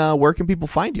 where can people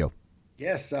find you?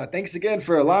 Yes, thanks again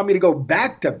for allowing me to go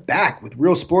back to back with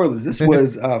Real Spoilers. This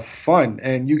was fun,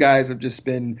 and you guys have just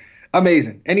been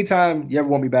amazing. Anytime you ever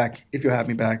want me back, if you'll have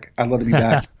me back, I'd love to be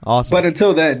back. Awesome. But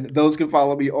until then, those can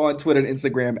follow me on Twitter and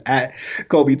Instagram at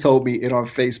Colby Told Me, and on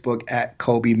Facebook at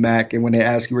Colby Mack. And when they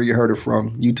ask you where you heard it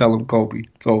from, you tell them Colby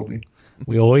told me.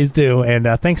 We always do. And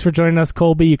thanks for joining us,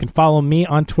 Colby. You can follow me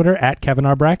on Twitter at Kevin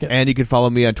R. Brackett. And you can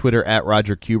follow me on Twitter at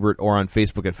Roger Kubert, or on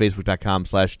Facebook at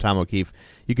facebook.com/Tom O'Keefe.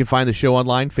 You can find the show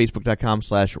online,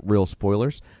 facebook.com/Real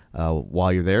Spoilers.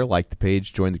 While you're there, like the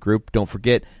page, join the group. Don't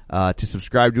forget to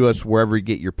subscribe to us wherever you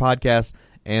get your podcasts.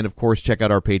 And, of course, check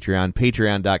out our Patreon,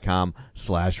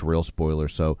 patreon.com/Real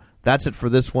Spoilers. So that's it for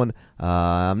this one.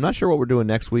 I'm not sure what we're doing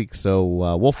next week, so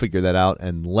we'll figure that out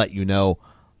and let you know.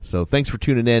 So thanks for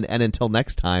tuning in, and until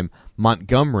next time,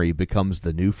 Montgomery becomes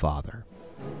the new father.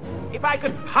 If I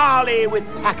could parley with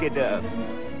pachyderms,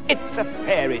 it's a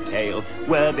fairy tale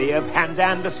worthy of Hans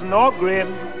Andersen or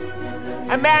Grimm.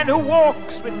 A man who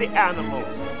walks with the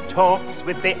animals, talks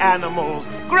with the animals,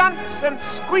 grunts and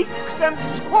squeaks and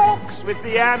squawks with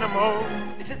the animals.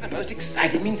 This is the most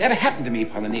exciting thing's ever happened to me,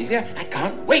 Polynesia. I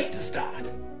can't wait to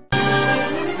start.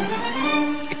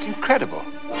 It's incredible.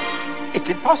 It's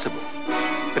impossible.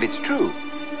 But it's true.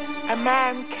 A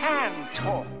man can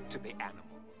talk to the animals.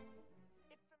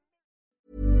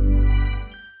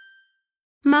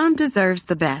 Mom deserves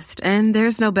the best, and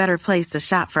there's no better place to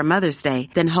shop for Mother's Day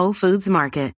than Whole Foods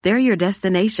Market. They're your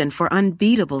destination for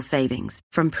unbeatable savings,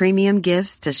 from premium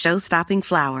gifts to show-stopping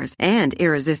flowers and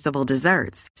irresistible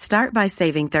desserts. Start by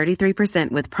saving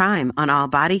 33% with Prime on all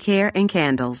body care and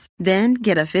candles. Then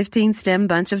get a 15-stem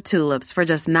bunch of tulips for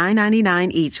just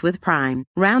 $9.99 each with Prime.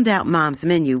 Round out Mom's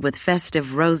menu with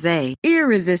festive rosé,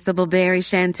 irresistible berry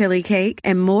chantilly cake,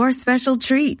 and more special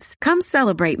treats. Come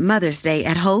celebrate Mother's Day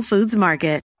at Whole Foods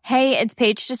Market. Hey, it's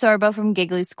Paige DeSorbo from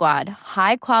Giggly Squad.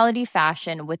 High quality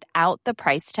fashion without the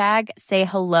price tag. Say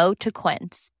hello to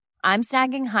Quince. I'm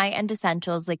snagging high-end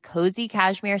essentials like cozy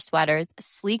cashmere sweaters,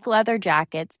 sleek leather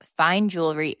jackets, fine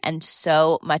jewelry, and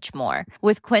so much more.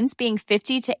 With Quince being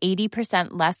 50 to 80%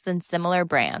 less than similar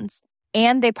brands.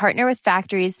 And they partner with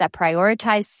factories that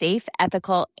prioritize safe,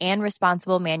 ethical, and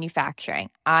responsible manufacturing.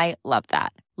 I love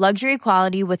that. Luxury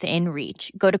quality within reach.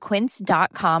 Go to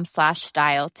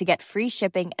quince.com/style to get free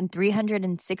shipping and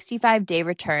 365-day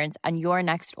returns on your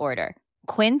next order.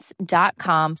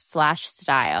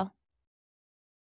 Quince.com/style.